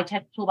talk about my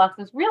tech toolbox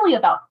is really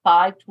about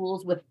 5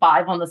 tools with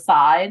 5 on the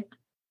side.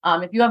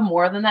 If you have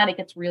more than that, it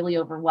gets really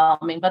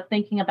overwhelming. But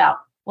thinking about,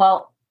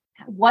 well,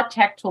 what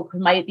tech tool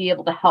might be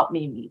able to help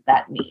me meet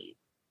that need?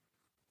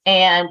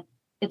 And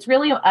it's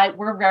really,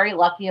 we're very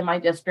lucky in my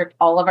district.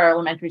 All of our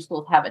elementary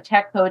schools have a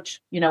tech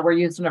coach. We're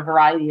using a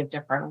variety of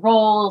different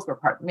roles. We're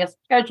part of the master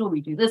schedule. We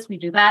do this, we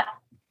do that.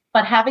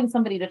 But having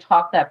somebody to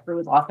talk that through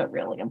is also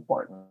really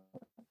important.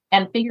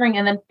 And figuring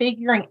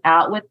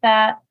out with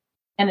that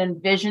and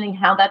envisioning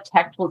how that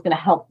tech tool is going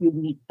to help you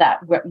meet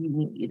that, what you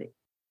need,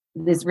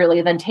 is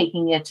really then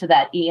taking it to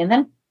that E and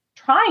then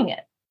trying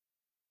it.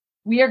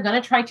 We are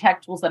going to try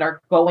tech tools that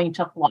are going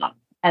to flop,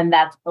 and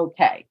that's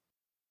okay.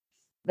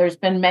 There's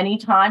been many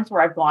times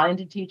where I've gone in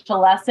to teach a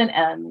lesson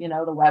and, the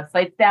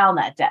website's down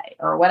that day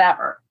or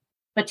whatever.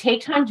 But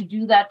take time to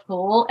do that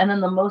tool. And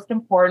then the most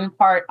important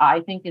part,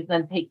 I think, is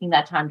then taking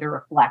that time to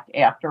reflect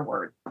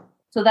afterwards.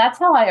 So that's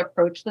how I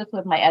approach this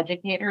with my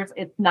educators.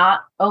 It's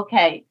not,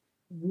 okay,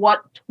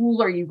 what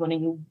tool are you going to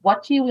use?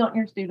 What do you want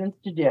your students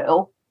to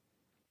do?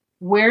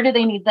 Where do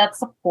they need that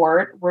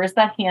support? Where's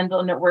that handle?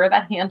 And where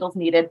that handle's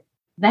needed?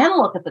 Then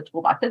look at the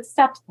toolbox. It's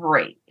step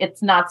 3.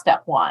 It's not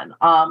step 1.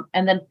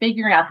 And then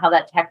figuring out how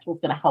that tech tool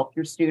is going to help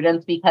your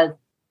students, because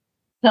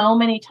so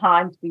many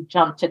times we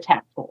jump to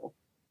tech tools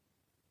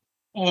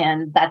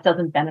and that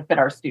doesn't benefit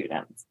our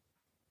students.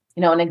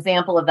 An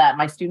example of that,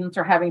 my students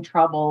are having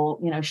trouble,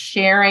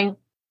 sharing,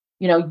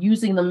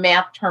 using the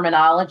math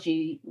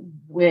terminology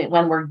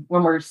when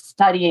we're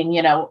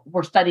studying,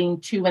 we're studying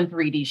 2 and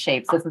 3D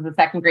shapes. This is a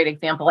second grade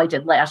example I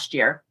did last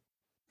year.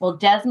 Well,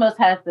 Desmos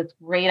has this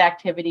great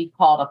activity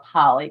called a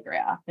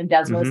polygraph, and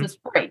Desmos is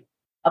free.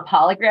 A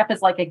polygraph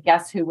is like a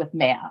guess who with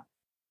math.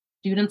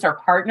 Students are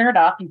partnered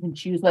up. You can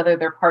choose whether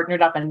they're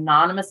partnered up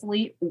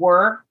anonymously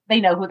or they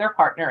know who their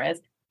partner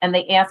is. And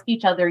they ask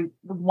each other,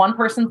 one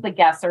person's the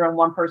guesser and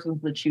one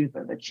person's the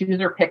chooser. The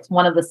chooser picks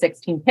one of the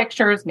 16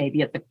 pictures,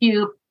 maybe it's a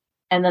cube.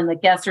 And then the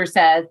guesser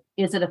says,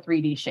 is it a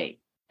 3D shape?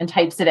 And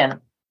types it in.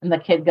 And the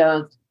kid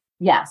goes,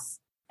 yes.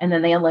 And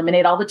then they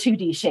eliminate all the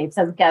 2D shapes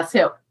as guess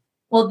who.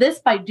 Well,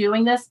 by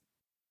doing this,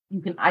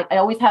 I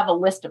always have a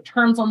list of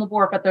terms on the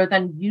board, but they're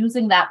then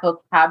using that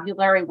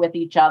vocabulary with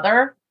each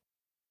other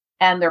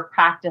and they're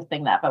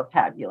practicing that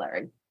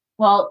vocabulary.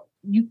 Well,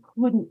 you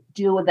couldn't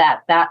do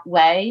that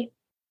way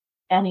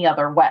any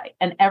other way.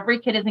 And every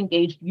kid is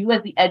engaged. You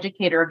as the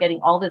educator are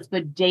getting all this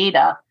good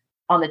data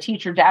on the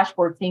teacher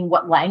dashboard, seeing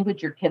what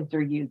language your kids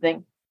are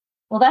using.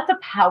 Well, that's a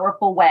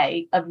powerful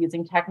way of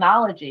using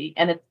technology.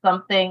 And it's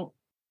something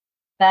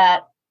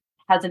that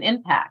has an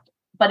impact,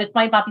 but it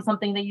might not be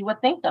something that you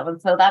would think of.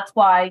 And so that's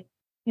why,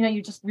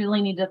 you just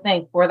really need to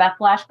think for that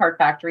flashcard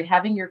factory,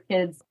 having your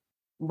kids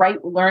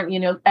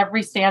learn,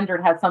 every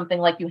standard has something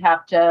like you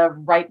have to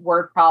write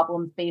word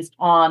problems based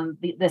on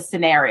this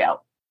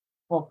scenario.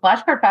 Well,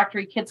 flashcard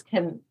factory kids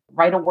can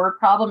write a word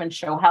problem and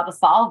show how to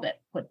solve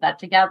it, put that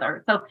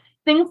together. So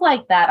things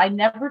like that. I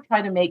never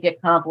try to make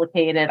it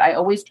complicated. I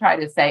always try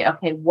to say,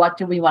 okay, what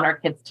do we want our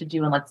kids to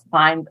do? And let's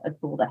find a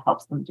tool that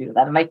helps them do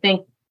that. And I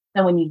think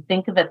that when you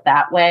think of it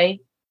that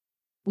way,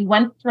 we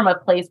went from a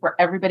place where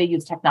everybody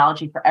used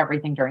technology for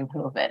everything during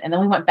COVID. And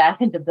then we went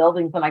back into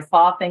buildings and I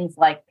saw things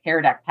like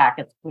Pear Deck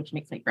packets, which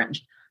makes me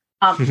cringe.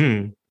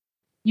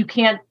 You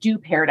can't do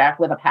Pear Deck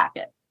with a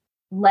packet.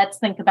 Let's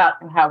think about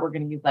how we're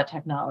going to use that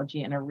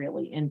technology in a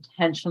really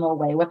intentional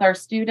way with our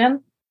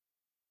students.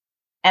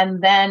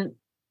 And then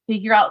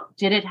figure out,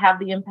 did it have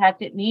the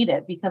impact it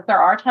needed? Because there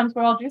are times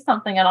where I'll do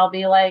something and I'll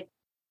be like,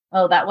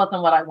 oh, that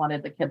wasn't what I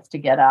wanted the kids to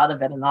get out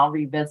of it. And I'll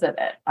revisit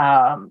it.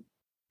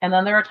 And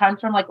then there are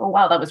times where I'm like, oh,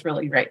 wow, that was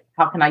really great.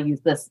 How can I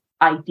use this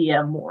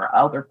idea more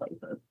other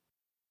places?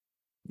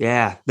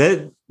 Yeah,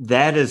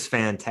 that is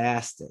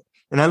fantastic.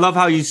 And I love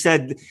how you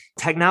said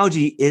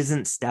technology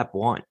isn't step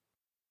one.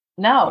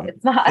 No,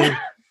 it's not.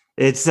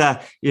 It's,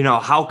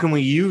 how can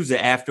we use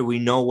it after we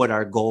know what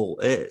our goal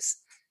is?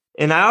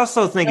 And I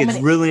also think it's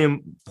really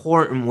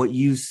important what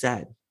you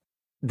said.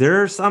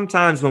 There are some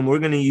times when we're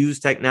going to use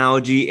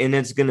technology and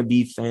it's going to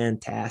be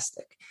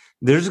fantastic.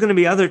 There's going to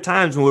be other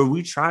times where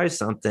we try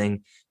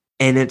something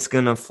and it's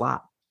going to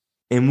flop.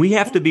 And we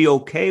have to be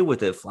okay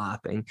with it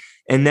flopping.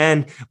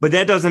 But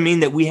that doesn't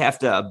mean that we have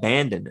to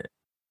abandon it,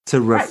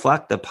 to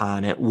reflect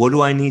upon it. What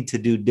do I need to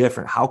do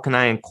different? How can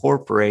I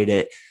incorporate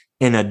it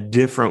in a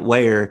different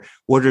way? Or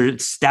what are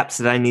steps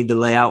that I need to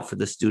lay out for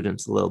the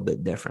students a little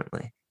bit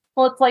differently?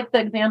 Well, it's like the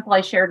example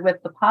I shared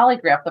with the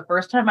polygraph. The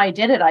first time I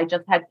did it, I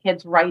just had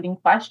kids writing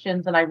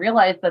questions and I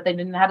realized that they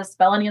didn't know how to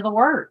spell any of the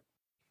words.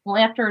 Well,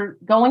 after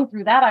going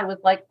through that, I was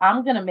like,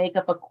 I'm going to make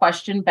up a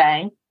question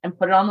bank and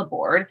put it on the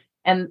board.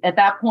 And at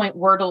that point,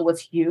 Wordle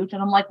was huge.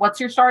 And I'm like, what's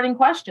your starting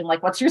question?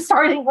 Like, what's your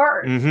starting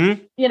word?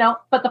 Mm-hmm.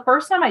 But the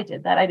first time I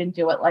did that, I didn't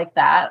do it like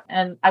that.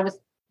 And I was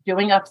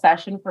doing a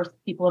session for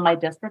people in my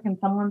district and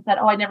someone said,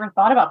 oh, I never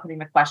thought about putting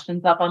the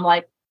questions up. I'm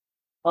like,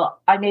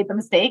 well, I made the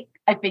mistake.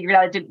 I figured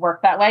out it didn't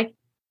work that way.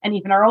 And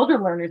even our older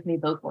learners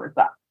need those words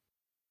up.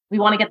 We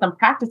want to get them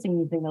practicing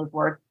using those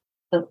words.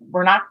 So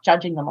we're not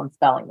judging them on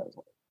spelling those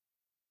words.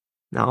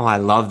 No, I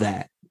love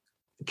that.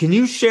 Can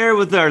you share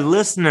with our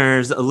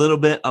listeners a little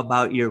bit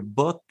about your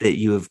book that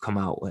you have come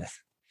out with?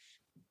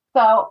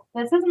 So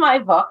this is my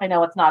book. I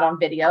know it's not on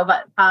video,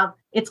 but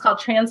it's called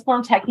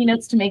Transform Techie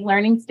Notes to Make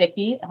Learning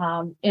Sticky.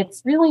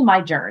 It's really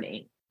my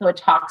journey. So it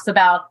talks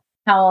about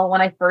how when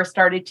I first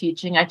started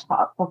teaching, I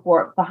taught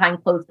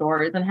behind closed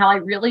doors and how I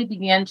really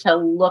began to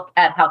look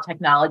at how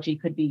technology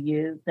could be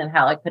used and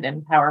how it could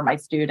empower my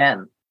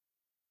students.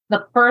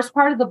 The first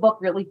part of the book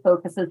really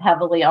focuses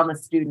heavily on the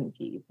student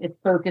piece. It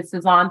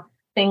focuses on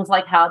things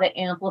like how to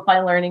amplify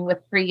learning with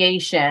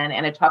creation,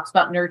 and it talks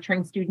about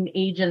nurturing student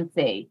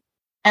agency.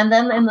 And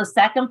then in the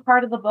second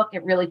part of the book,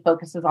 it really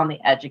focuses on the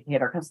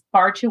educator, because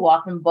far too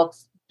often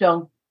books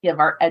don't give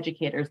our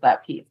educators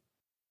that piece.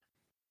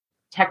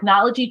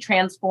 Technology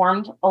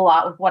transformed a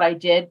lot of what I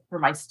did for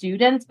my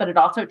students, but it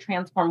also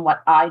transformed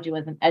what I do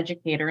as an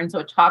educator. And so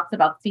it talks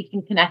about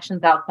seeking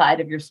connections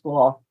outside of your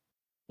school,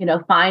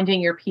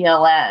 finding your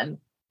PLN,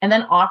 and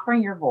then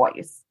offering your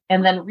voice,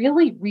 and then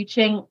really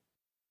reaching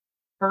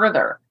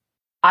further.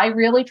 I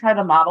really try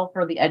to model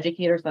for the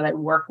educators that I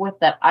work with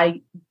that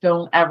I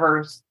don't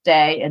ever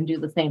stay and do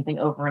the same thing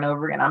over and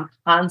over again. I'm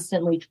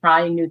constantly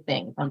trying new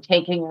things. I'm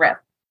taking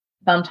risks.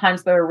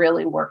 Sometimes they're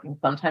really working.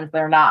 Sometimes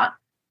they're not.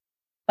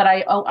 But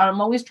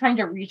I'm always trying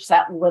to reach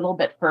that little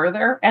bit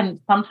further. And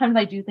sometimes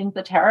I do things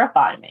that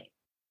terrify me.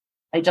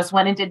 I just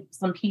went and did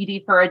some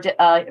PD for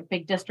a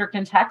big district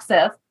in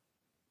Texas.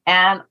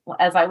 And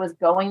as I was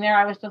going there,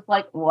 I was just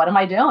like, what am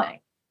I doing?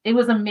 It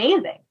was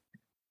amazing.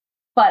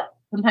 But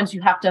sometimes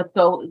you have to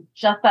go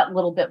just that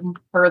little bit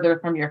further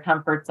from your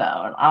comfort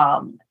zone.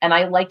 And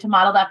I like to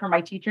model that for my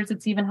teachers.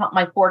 It's even helped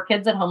my 4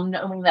 kids at home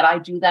knowing that I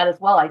do that as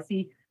well. I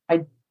see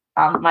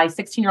my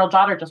 16-year-old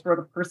daughter just wrote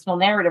a personal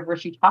narrative where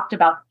she talked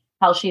about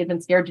how she had been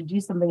scared to do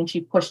something and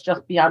she pushed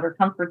just beyond her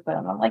comfort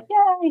zone. I'm like,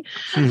 yay.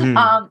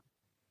 Mm-hmm.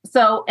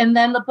 And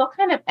then the book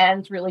kind of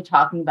ends really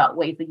talking about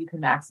ways that you can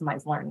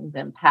maximize learning's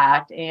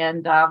impact.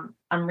 And I'm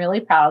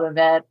really proud of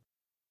it.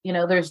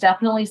 There's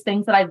definitely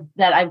things that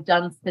I've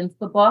done since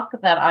the book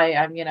that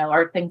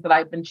are things that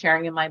I've been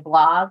sharing in my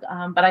blog.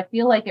 But I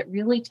feel like it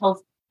really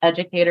tells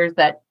educators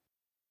that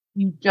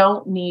you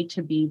don't need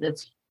to be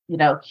this,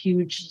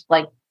 huge,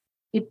 like,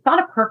 it's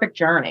not a perfect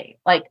journey.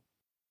 Like,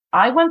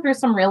 I went through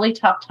some really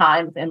tough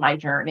times in my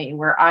journey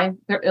where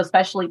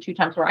especially 2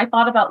 times where I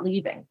thought about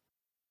leaving.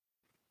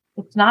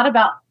 It's not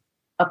about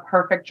a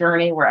perfect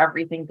journey where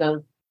everything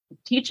goes.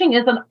 Teaching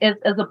is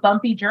a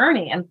bumpy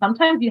journey. And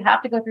sometimes you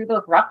have to go through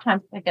those rough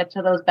times to get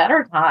to those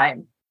better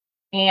times.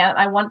 And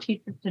I want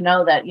teachers to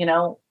know that,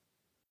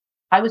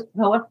 I was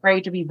so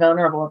afraid to be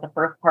vulnerable at the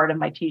first part of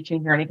my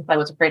teaching journey because I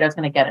was afraid I was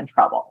going to get in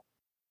trouble.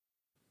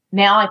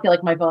 Now I feel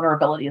like my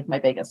vulnerability is my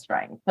biggest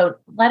strength. So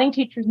letting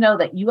teachers know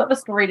that you have a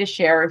story to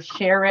share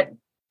it,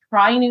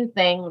 try new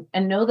things,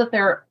 and know that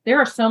there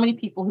are so many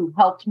people who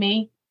helped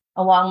me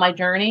along my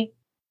journey,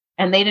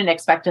 and they didn't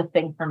expect a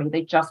thing from me.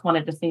 They just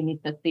wanted to see me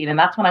succeed. And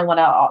that's what I want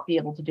to be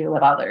able to do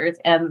with others.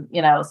 And,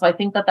 so I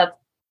think that that's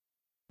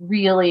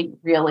really,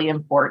 really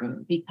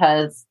important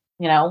because,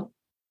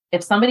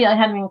 if somebody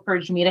hadn't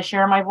encouraged me to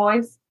share my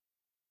voice,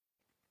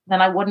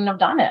 then I wouldn't have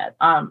done it.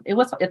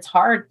 It's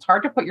hard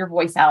to put your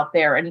voice out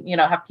there and,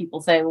 have people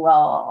say,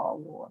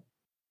 well,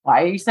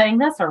 why are you saying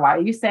this? Or why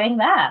are you saying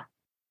that?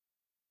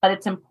 But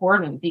it's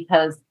important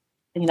because,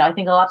 I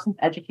think a lot of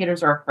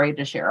educators are afraid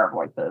to share our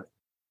voices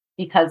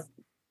because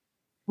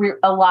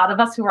a lot of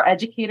us who are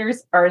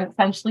educators are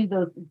essentially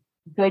those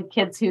good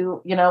kids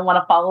who,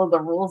 want to follow the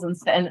rules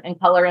and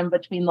color in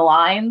between the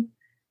lines.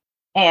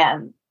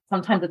 And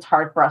sometimes it's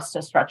hard for us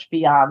to stretch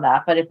beyond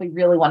that. But if we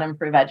really want to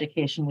improve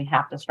education, we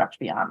have to stretch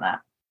beyond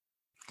that.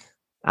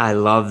 I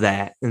love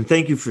that. And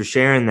thank you for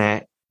sharing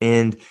that.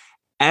 And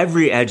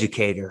every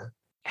educator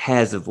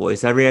has a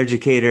voice. Every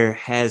educator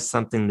has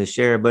something to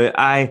share. But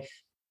I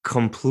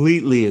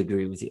completely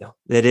agree with you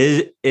that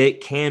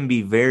it can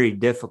be very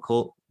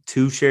difficult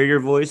to share your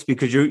voice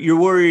because you're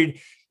worried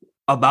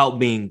about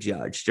being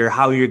judged or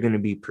how you're going to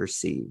be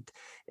perceived.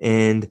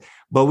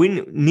 But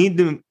we need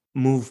to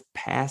move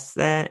past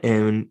that.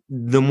 And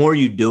the more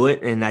you do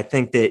it, and I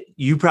think that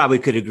you probably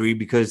could agree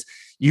because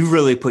you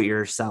really put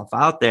yourself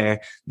out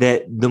there,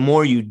 that the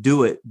more you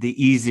do it,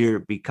 the easier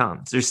it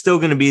becomes. There's still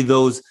going to be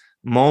those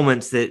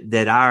moments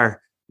that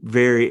are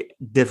very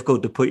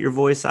difficult to put your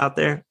voice out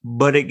there,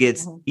 but it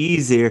gets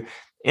easier.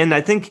 And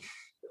I think,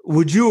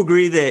 would you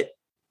agree that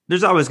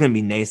there's always going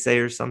to be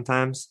naysayers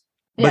sometimes,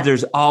 but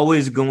there's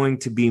always going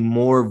to be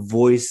more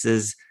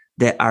voices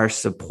that are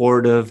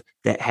supportive,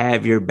 that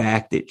have your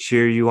back, that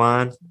cheer you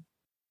on?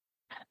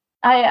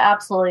 I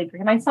absolutely agree.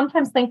 And I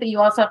sometimes think that you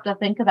also have to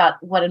think about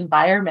what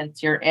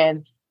environments you're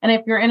in. And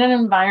if you're in an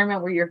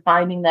environment where you're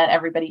finding that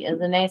everybody is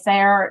a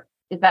naysayer,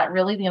 is that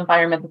really the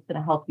environment that's going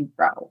to help you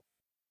grow?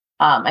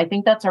 I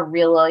think that's a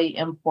really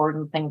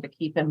important thing to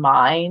keep in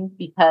mind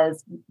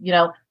because,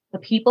 the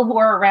people who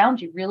are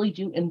around you really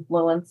do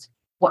influence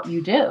what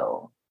you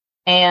do.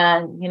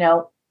 And,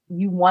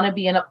 you want to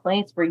be in a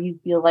place where you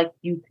feel like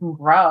you can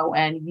grow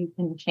and you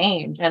can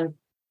change. And,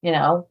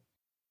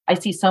 I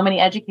see so many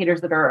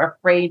educators that are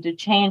afraid to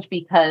change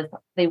because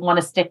they want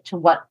to stick to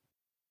what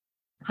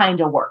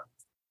kind of works.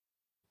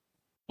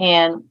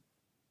 And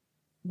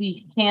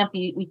we can't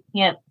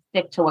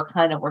stick to what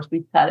kind of works.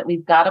 We've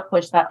got to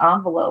push that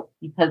envelope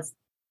because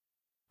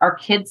our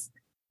kids,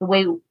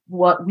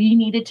 what we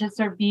needed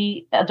to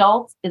be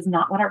adults is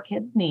not what our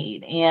kids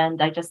need.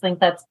 And I just think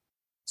that's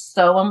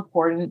so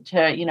important to,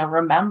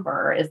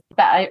 remember.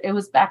 It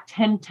was back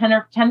 10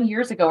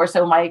 years ago or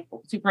so, my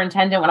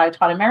superintendent, when I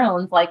taught in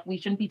Maryland, like, we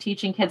shouldn't be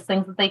teaching kids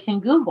things that they can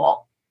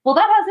Google. Well,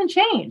 that hasn't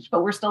changed,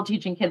 but we're still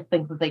teaching kids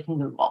things that they can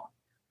Google.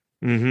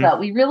 Mm-hmm. So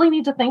we really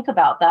need to think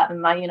about that.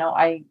 And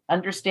I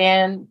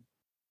understand,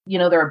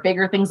 there are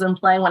bigger things in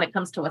play when it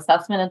comes to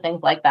assessment and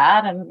things like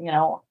that. And,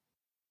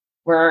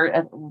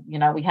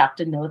 we have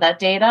to know that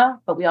data,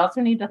 but we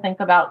also need to think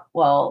about,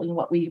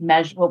 what we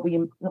measure, what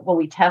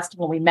we test,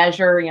 when we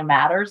measure,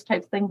 matters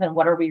types things. And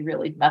what are we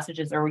really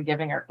messages are we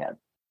giving our kids?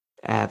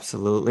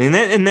 Absolutely.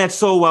 And that's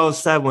so well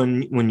said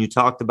when you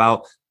talked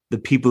about the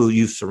people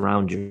you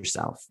surround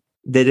yourself,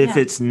 that if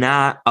it's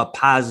not a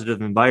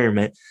positive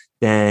environment,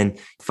 then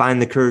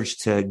find the courage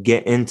to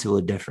get into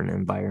a different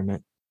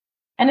environment.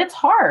 And it's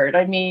hard.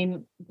 I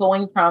mean,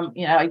 going from,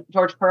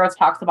 George Couros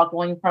talks about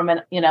going from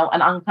an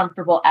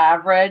uncomfortable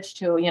average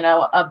to,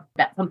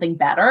 something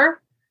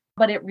better,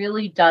 but it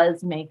really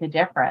does make a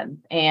difference.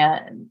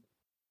 And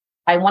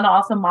I want to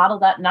also model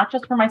that not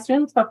just for my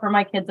students, but for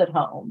my kids at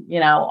home.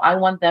 I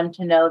want them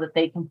to know that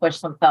they can push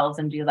themselves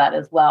and do that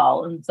as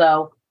well. And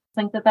so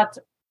I think that that's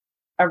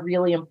a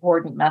really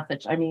important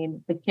message. I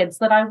mean, the kids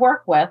that I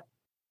work with,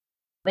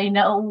 they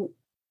know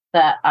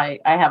that I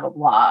have a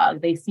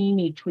blog. They see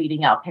me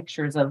tweeting out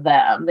pictures of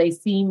them. They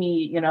see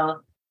me,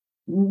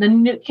 the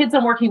new kids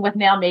I'm working with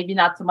now, maybe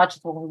not so much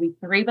as only week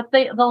 3, but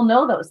they'll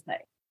know those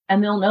things.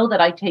 And they'll know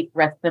that I take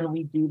risks and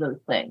we do those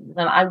things.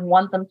 And I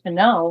want them to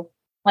know,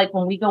 like,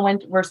 when we go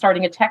in, we're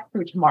starting a tech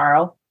crew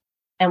tomorrow,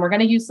 and we're going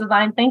to use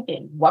design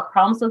thinking. What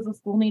problems does the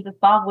school need to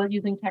solve with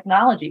using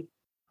technology?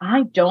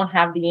 I don't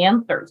have the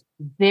answers.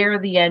 They're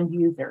the end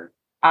users.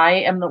 I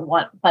am the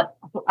one, but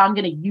I'm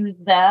going to use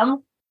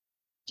them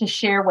to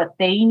share what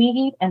they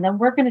need. And then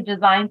we're going to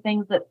design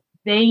things that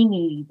they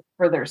need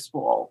for their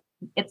school.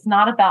 it's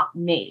not about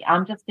me.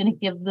 I'm just going to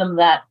give them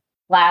that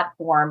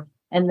platform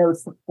and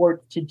those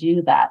supports to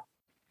do that.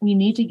 We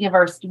need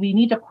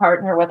to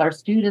partner with our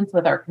students,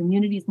 with our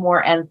communities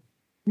more, and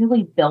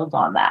really build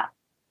on that.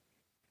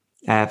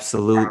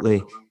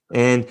 Absolutely.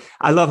 And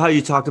I love how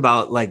you talked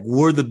about, like,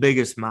 we're the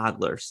biggest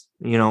modelers,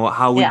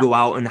 how we go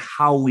out and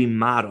how we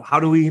model. How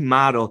do we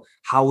model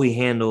how we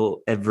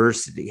handle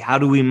adversity? How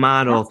do we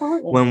model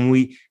when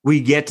we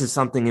get to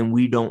something and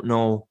we don't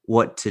know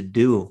what to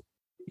do?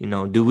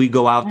 Do we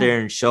go out there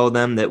and show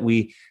them that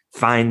we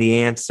find the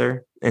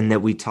answer and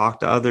that we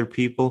talk to other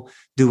people?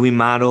 Do we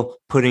model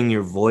putting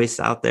your voice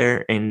out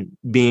there and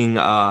being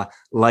a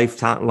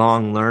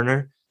lifelong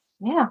learner?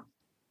 Yeah.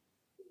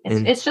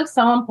 It's just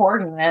so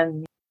important.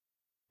 And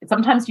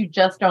sometimes you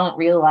just don't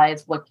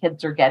realize what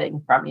kids are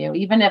getting from you,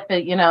 even if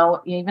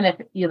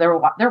either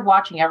they're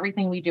watching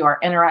everything we do, our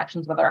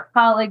interactions with our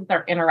colleagues,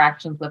 our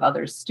interactions with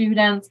other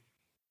students,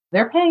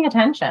 they're paying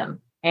attention,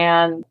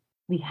 and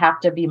we have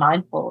to be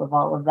mindful of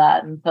all of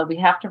that. And so we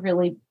have to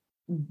really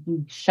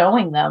be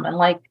showing them. And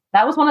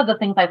that was one of the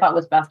things I thought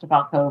was best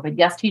about COVID.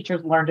 Yes,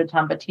 teachers learned a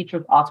ton, but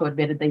teachers also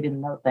admitted they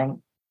didn't know things.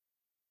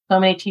 So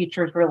many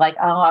teachers were like,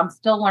 oh, I'm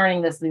still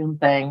learning this Zoom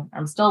thing.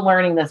 I'm still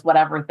learning this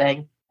whatever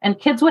thing. And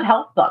kids would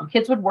help them.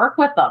 Kids would work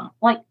with them.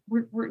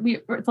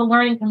 It's a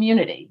learning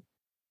community.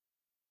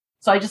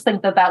 So I just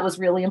think that was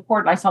really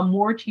important. I saw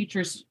more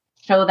teachers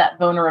show that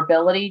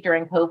vulnerability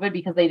during COVID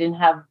because they didn't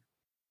have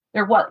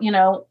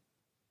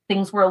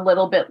things were a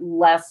little bit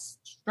less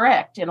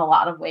strict in a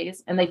lot of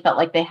ways. And they felt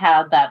like they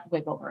had that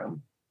wiggle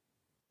room.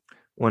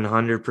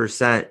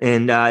 100%.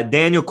 And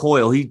Daniel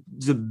Coyle, he's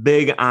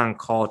big on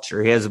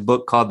culture. He has a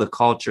book called The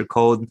Culture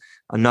Code,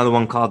 another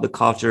one called The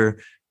Culture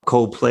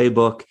Code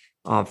Playbook.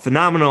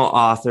 Phenomenal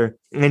author.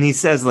 And he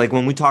says,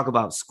 when we talk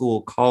about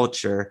school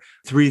culture,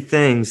 3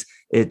 things: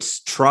 it's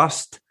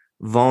trust,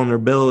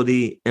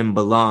 vulnerability, and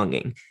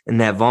belonging.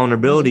 And that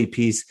vulnerability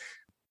piece,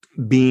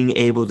 being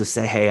able to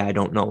say, hey, I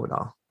don't know it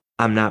all.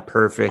 I'm not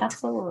perfect.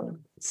 Absolutely.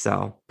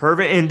 So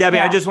perfect. And Debbie,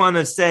 I just want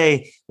to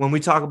say, when we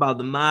talk about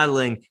the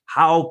modeling,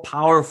 how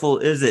powerful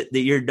is it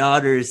that your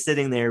daughter is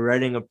sitting there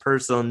writing a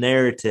personal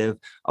narrative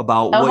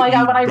about what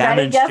you when I read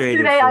it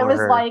demonstrated yesterday, for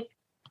her?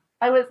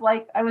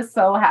 I was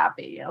so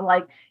happy. And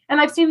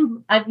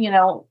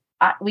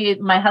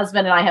my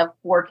husband and I have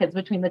 4 kids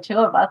between the 2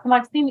 of us, and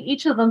I've seen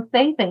each of them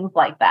say things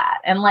like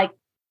that. And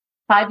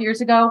 5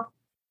 years ago,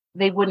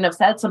 they wouldn't have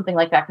said something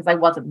like that because I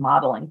wasn't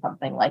modeling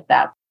something like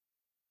that.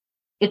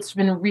 It's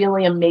been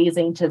really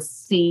amazing to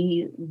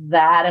see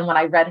that. And when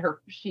I read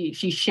her, she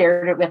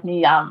shared it with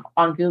me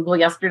on Google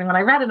yesterday. When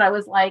I read it, I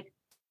was like,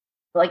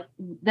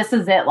 this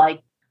is it.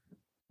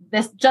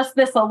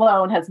 This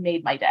alone has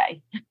made my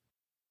day.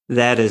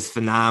 That is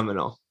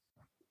phenomenal.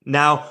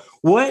 Now,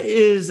 what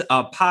is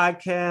a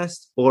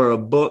podcast or a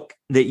book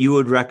that you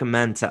would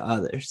recommend to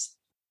others?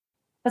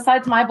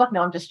 Besides my book?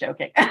 No, I'm just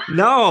joking.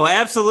 No,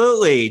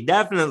 absolutely.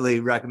 Definitely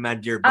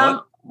recommend your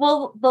book.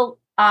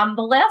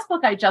 The last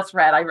book I just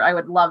read, I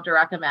would love to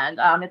recommend.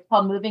 It's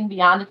called Moving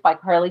Beyond. It's by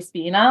Carly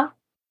Spina.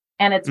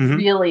 And it's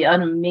really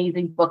an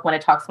amazing book when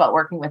it talks about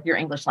working with your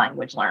English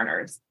language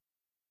learners.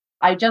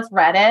 I just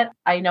read it.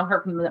 I know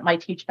her from my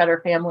Teach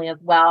Better family as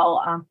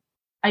well.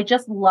 I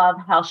just love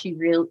how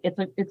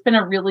it's been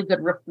a really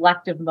good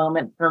reflective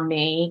moment for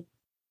me,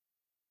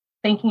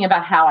 thinking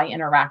about how I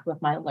interact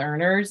with my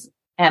learners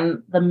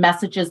and the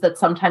messages that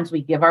sometimes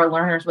we give our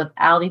learners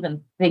without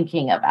even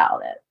thinking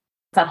about it.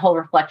 It's that whole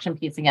reflection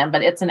piece again,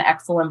 but it's an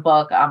excellent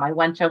book. I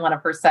went to one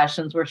of her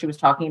sessions where she was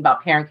talking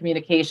about parent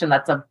communication.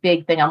 That's a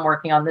big thing I'm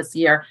working on this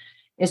year,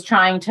 is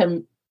trying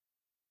to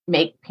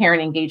make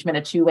parent engagement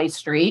a 2-way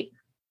street.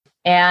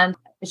 And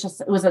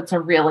it's a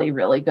really,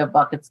 really good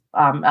book. It's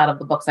out of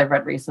the books I've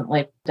read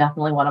recently,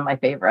 definitely one of my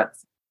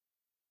favorites.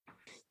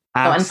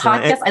 So in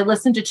podcasts, I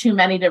listen to too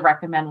many to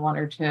recommend one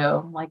or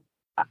two.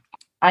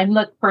 I'm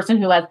the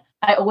person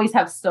I always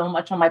have so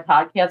much on my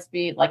podcast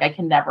feed, I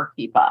can never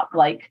keep up.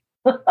 I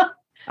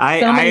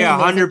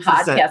 100%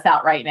 podcasts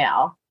out right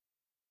now.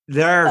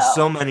 There are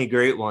so many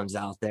great ones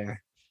out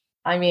there.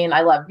 I mean,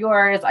 I love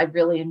yours. I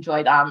really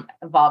enjoyed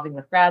Evolving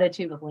with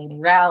Gratitude with Lainey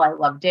Rowell. I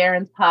love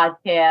Darren's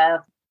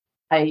podcast.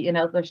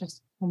 There's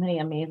just so many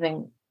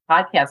amazing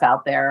podcasts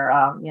out there.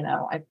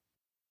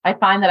 I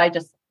find that I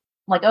just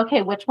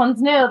okay, which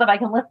one's new that I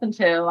can listen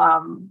to?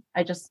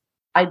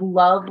 I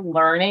love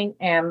learning,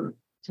 and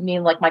to me,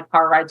 my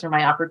car rides are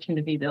my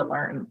opportunity to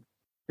learn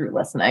through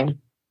listening.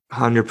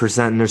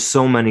 100%. And there's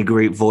so many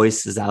great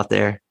voices out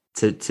there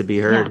to be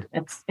heard.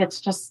 Yeah,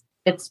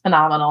 it's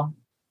phenomenal.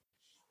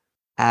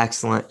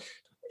 Excellent.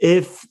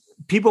 If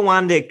people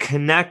wanted to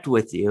connect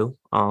with you,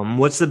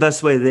 what's the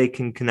best way they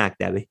can connect,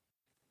 Debbie?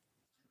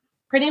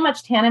 Pretty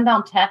much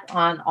Tannenbaum Tech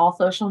on all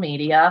social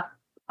media.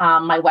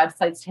 My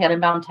website's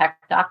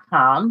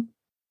tannenbaumtech.com.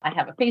 I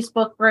have a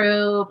Facebook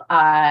group.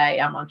 I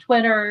am on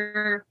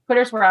Twitter.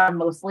 Twitter's where I'm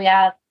mostly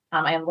at.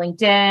 I have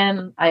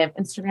LinkedIn. I have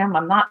Instagram.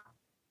 I'm not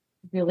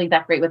really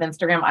that great with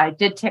Instagram. I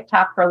did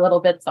TikTok for a little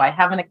bit, so I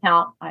have an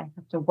account. I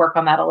have to work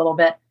on that a little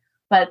bit.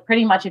 But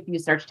pretty much if you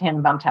search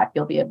Tannenbaum Tech,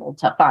 you'll be able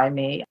to find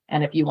me.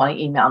 And if you want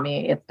to email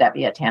me, it's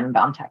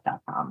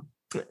Debbie@tannenbaumtech.com.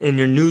 And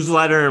your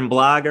newsletter and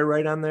blog are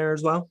right on there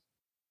as well?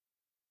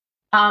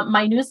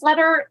 My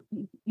newsletter,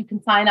 you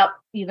can sign up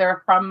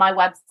either from my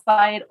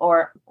website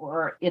or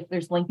if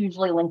there's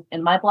usually linked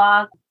in my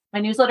blog. My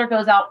newsletter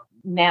goes out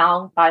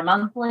now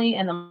bi-monthly,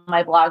 and then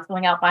my blog's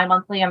going out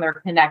bi-monthly, and they're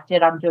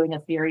connected. I'm doing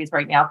a series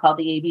right now called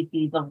the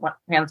ABCs of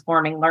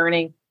Transforming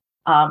Learning.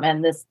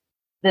 And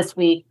this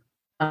week,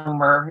 when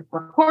we're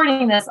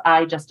recording this,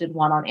 I just did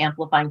one on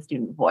amplifying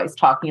student voice,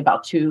 talking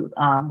about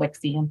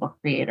Wixie and Book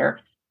Creator.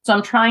 So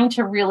I'm trying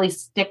to really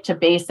stick to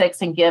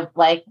basics and give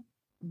like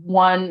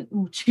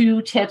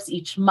 1-2 tips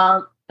each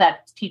month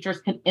that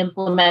teachers can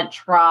implement,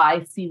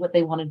 try, see what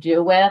they want to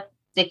do with.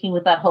 Sticking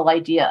with that whole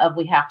idea of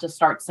we have to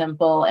start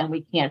simple and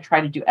we can't try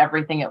to do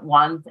everything at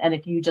once. And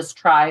if you just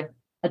try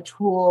a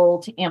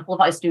tool to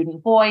amplify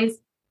student voice,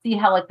 see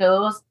how it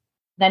goes,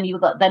 then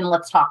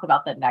let's talk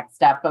about the next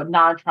step, but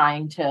not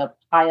trying to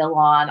pile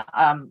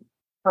on.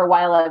 For a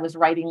while, I was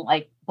writing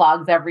like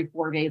blogs every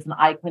 4 days and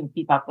I couldn't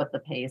keep up with the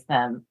pace.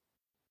 And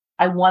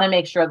I want to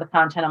make sure the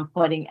content I'm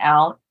putting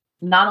out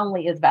not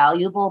only is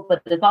valuable,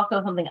 but it's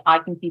also something I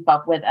can keep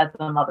up with as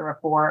a mother of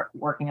 4,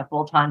 working a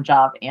full-time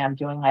job and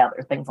doing my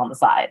other things on the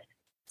side.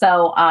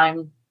 So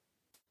I'm,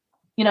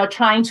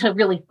 trying to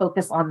really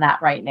focus on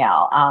that right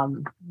now.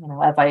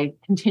 As I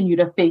continue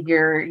to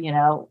figure,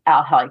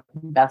 out how I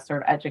can best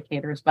serve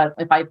educators. But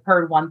if I've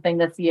heard one thing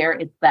this year,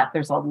 it's that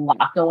there's a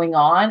lot going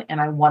on, and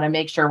I want to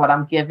make sure what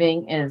I'm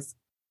giving is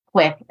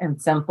quick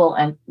and simple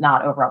and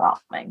not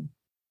overwhelming.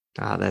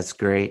 Oh, that's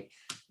great.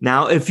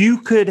 Now, if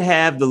you could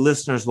have the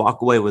listeners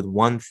walk away with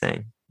one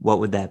thing, what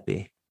would that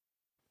be?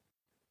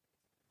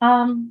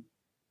 Don't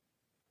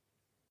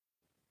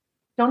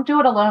do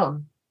it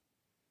alone.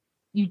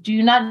 You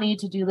do not need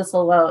to do this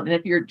alone. And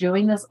if you're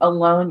doing this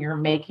alone, you're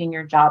making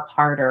your job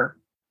harder.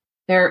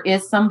 There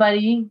is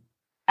somebody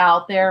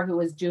out there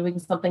who is doing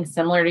something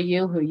similar to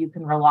you, who you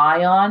can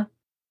rely on.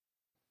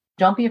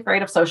 Don't be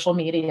afraid of social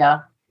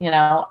media.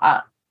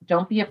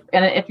 Don't be,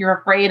 and if you're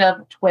afraid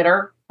of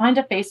Twitter, find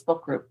a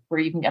Facebook group where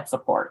you can get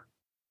support.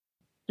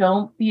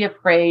 Don't be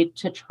afraid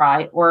to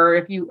try. Or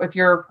if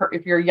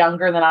you're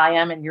younger than I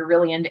am and you're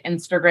really into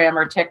Instagram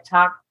or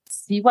TikTok,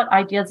 see what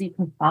ideas you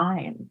can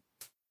find.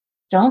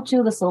 Don't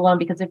do this alone,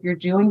 because if you're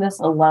doing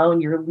this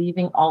alone, you're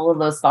leaving all of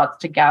those thoughts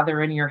to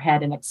gather in your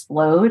head and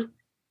explode.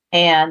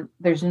 And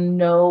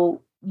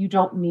you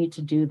don't need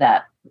to do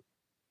that.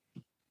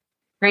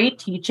 Great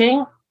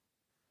teaching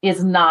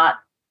is not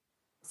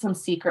some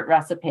secret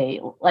recipe.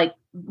 Like,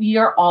 we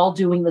are all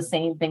doing the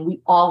same thing.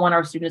 We all want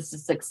our students to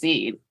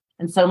succeed.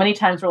 And so many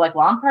times we're like,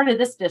 well, I'm part of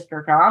this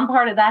district or I'm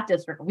part of that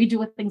district. We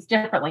do things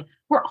differently.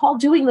 We're all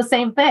doing the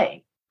same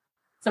thing.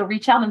 So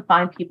reach out and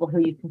find people who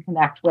you can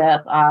connect with.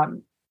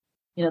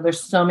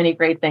 There's so many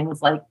great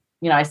things. Like,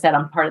 I said,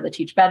 I'm part of the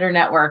Teach Better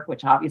Network,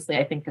 which obviously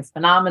I think is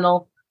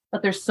phenomenal,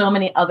 but there's so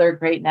many other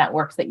great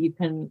networks that you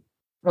can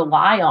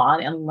rely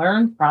on and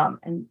learn from,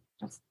 and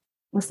just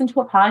listen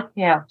to a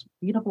podcast,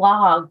 read a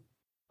blog,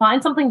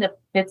 find something that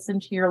fits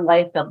into your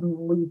life that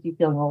leaves you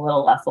feeling a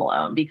little less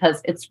alone,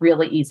 because it's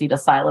really easy to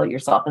silo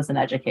yourself as an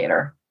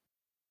educator.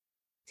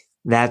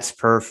 That's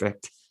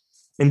perfect.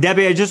 And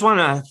Debbie, I just want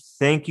to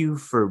thank you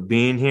for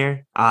being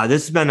here.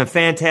 This has been a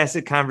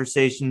fantastic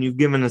conversation. You've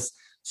given us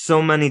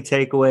so many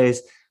takeaways,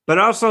 but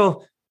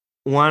also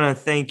want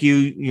to thank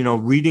you,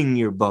 reading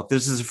your book.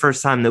 This is the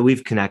first time that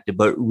we've connected,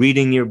 but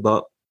reading your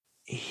book,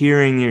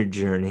 hearing your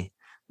journey,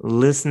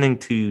 listening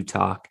to you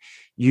talk,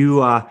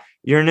 you're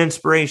an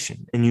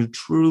inspiration, and you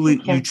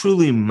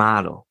truly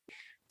model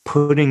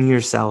putting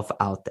yourself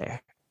out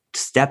there,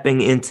 stepping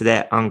into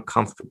that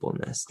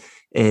uncomfortableness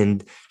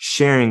and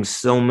sharing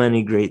so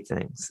many great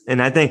things.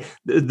 And I think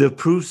the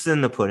proof's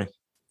in the pudding.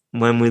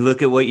 When we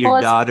look at what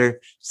your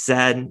daughter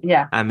said,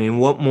 yeah. I mean,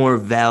 what more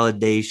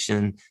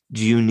validation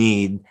do you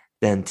need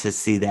than to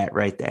see that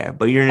right there?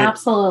 But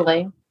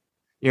absolutely.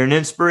 You're an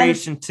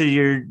inspiration to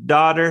your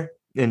daughter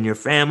and your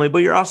family,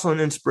 but you're also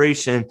an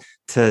inspiration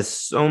to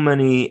so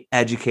many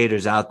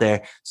educators out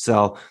there.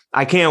 So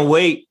I can't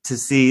wait to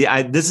see,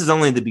 this is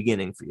only the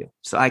beginning for you.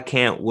 So I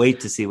can't wait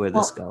to see where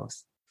this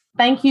goes.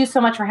 Thank you so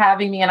much for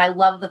having me. And I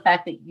love the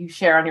fact that you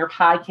share on your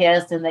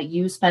podcast and that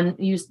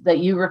that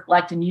you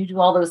reflect and you do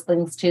all those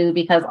things too,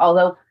 because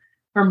although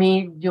for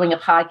me, doing a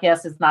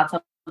podcast is not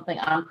something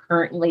I'm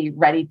currently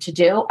ready to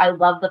do, I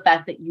love the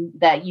fact that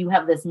you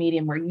have this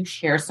medium where you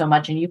share so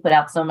much and you put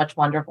out so much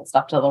wonderful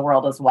stuff to the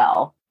world as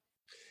well.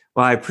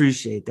 Well, I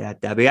appreciate that,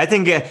 Debbie. I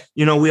think,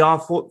 we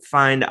all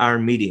find our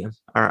medium,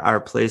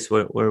 our place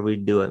where we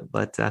do it.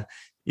 But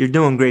you're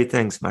doing great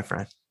things, my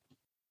friend.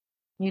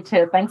 You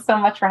too. Thanks so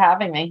much for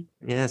having me.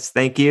 Yes,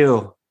 thank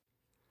you.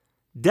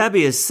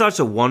 Debbie is such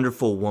a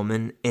wonderful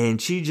woman,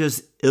 and she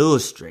just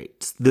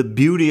illustrates the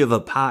beauty of a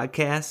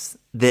podcast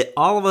that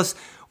all of us,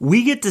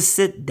 we get to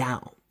sit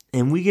down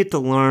and we get to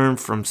learn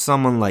from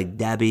someone like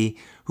Debbie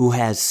who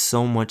has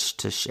so much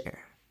to share.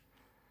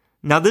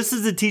 Now, this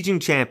is the Teaching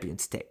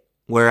Champions Tape,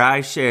 where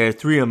I share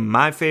 3 of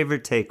my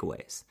favorite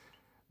takeaways.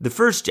 The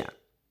first gem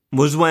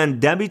was when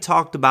Debbie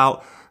talked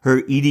about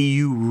her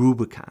EDU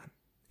Rubicon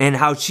and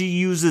how she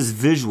uses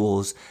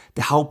visuals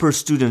to help her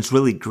students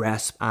really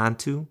grasp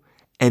onto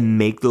and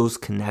make those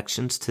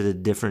connections to the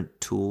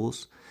different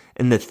tools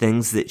and the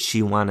things that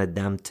she wanted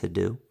them to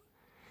do.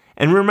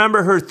 And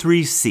remember her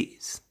 3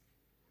 C's: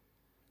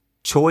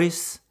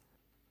 choice,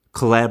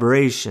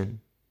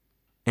 collaboration,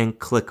 and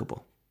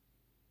clickable.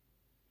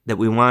 That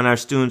we want our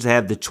students to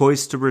have the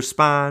choice to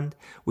respond,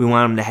 we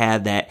want them to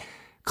have that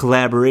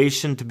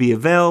collaboration to be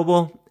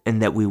available,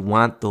 and that we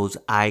want those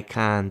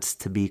icons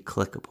to be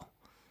clickable.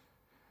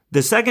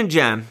 The second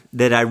gem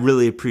that I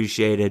really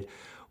appreciated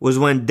was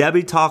when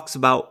Debbie talks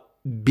about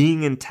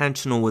being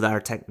intentional with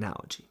our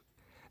technology.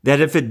 That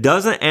if it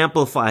doesn't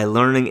amplify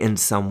learning in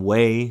some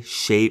way,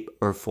 shape,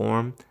 or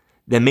form,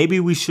 then maybe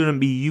we shouldn't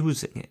be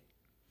using it.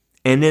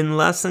 And in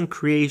lesson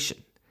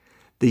creation,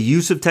 the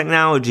use of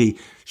technology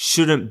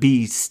shouldn't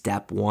be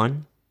step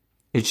 1.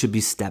 It should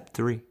be step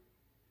 3.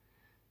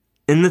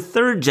 And the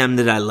third gem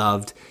that I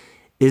loved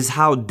is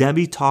how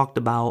Debbie talked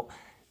about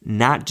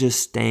not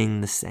just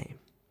staying the same.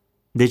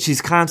 That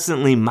she's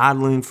constantly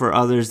modeling for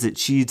others that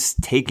she's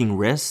taking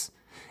risks.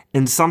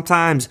 And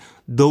sometimes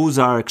those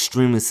are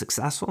extremely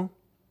successful.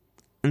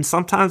 And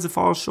sometimes it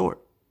falls short.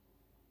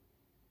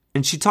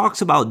 And she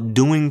talks about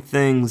doing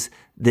things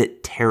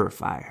that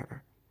terrify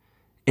her.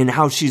 And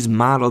how she's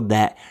modeled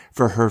that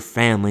for her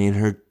family, and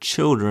her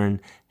children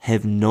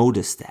have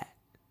noticed that.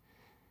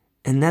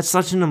 And that's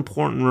such an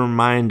important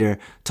reminder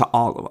to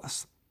all of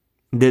us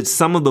that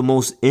some of the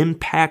most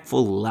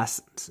impactful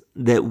lessons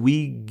that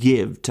we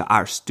give to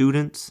our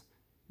students,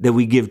 that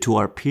we give to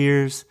our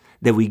peers,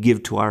 that we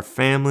give to our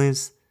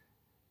families,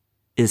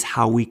 is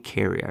how we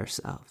carry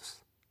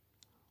ourselves,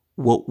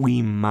 what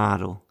we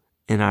model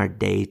in our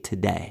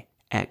day-to-day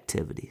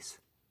activities.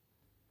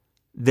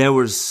 There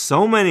were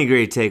so many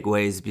great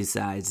takeaways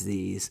besides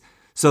these.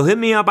 So hit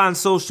me up on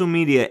social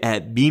media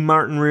at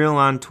bmartinreal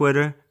on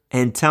Twitter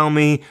and tell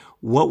me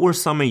what were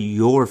some of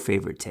your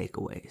favorite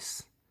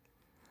takeaways.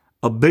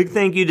 A big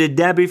thank you to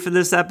Debbie for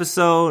this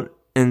episode,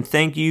 and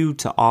thank you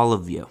to all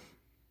of you.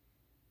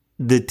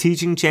 The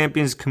Teaching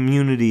Champions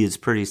community is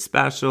pretty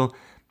special.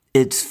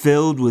 It's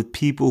filled with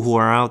people who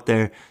are out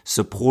there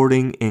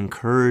supporting,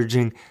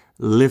 encouraging,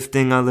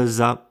 lifting others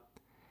up.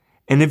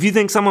 And if you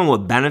think someone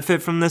would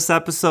benefit from this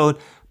episode,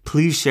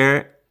 please share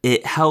it.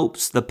 It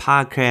helps the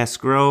podcast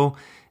grow.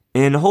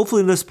 And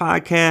hopefully this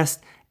podcast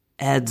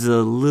adds a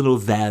little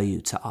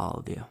value to all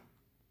of you.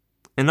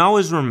 And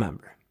always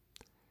remember,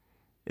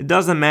 it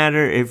doesn't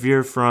matter if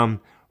you're from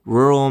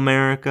rural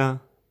America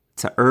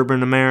to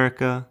urban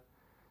America,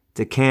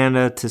 to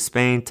Canada, to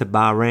Spain, to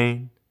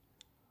Bahrain.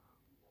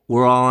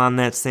 We're all on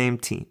that same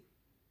team.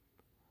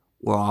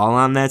 We're all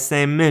on that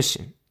same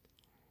mission.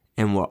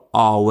 And we're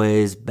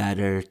always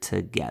better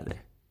together.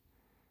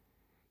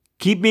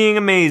 Keep being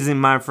amazing,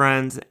 my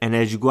friends. And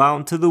as you go out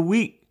into the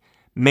week,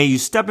 may you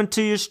step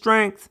into your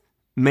strength.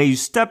 May you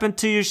step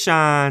into your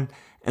shine.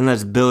 And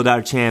let's build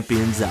our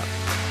champions up.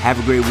 Have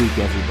a great week,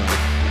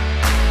 everybody.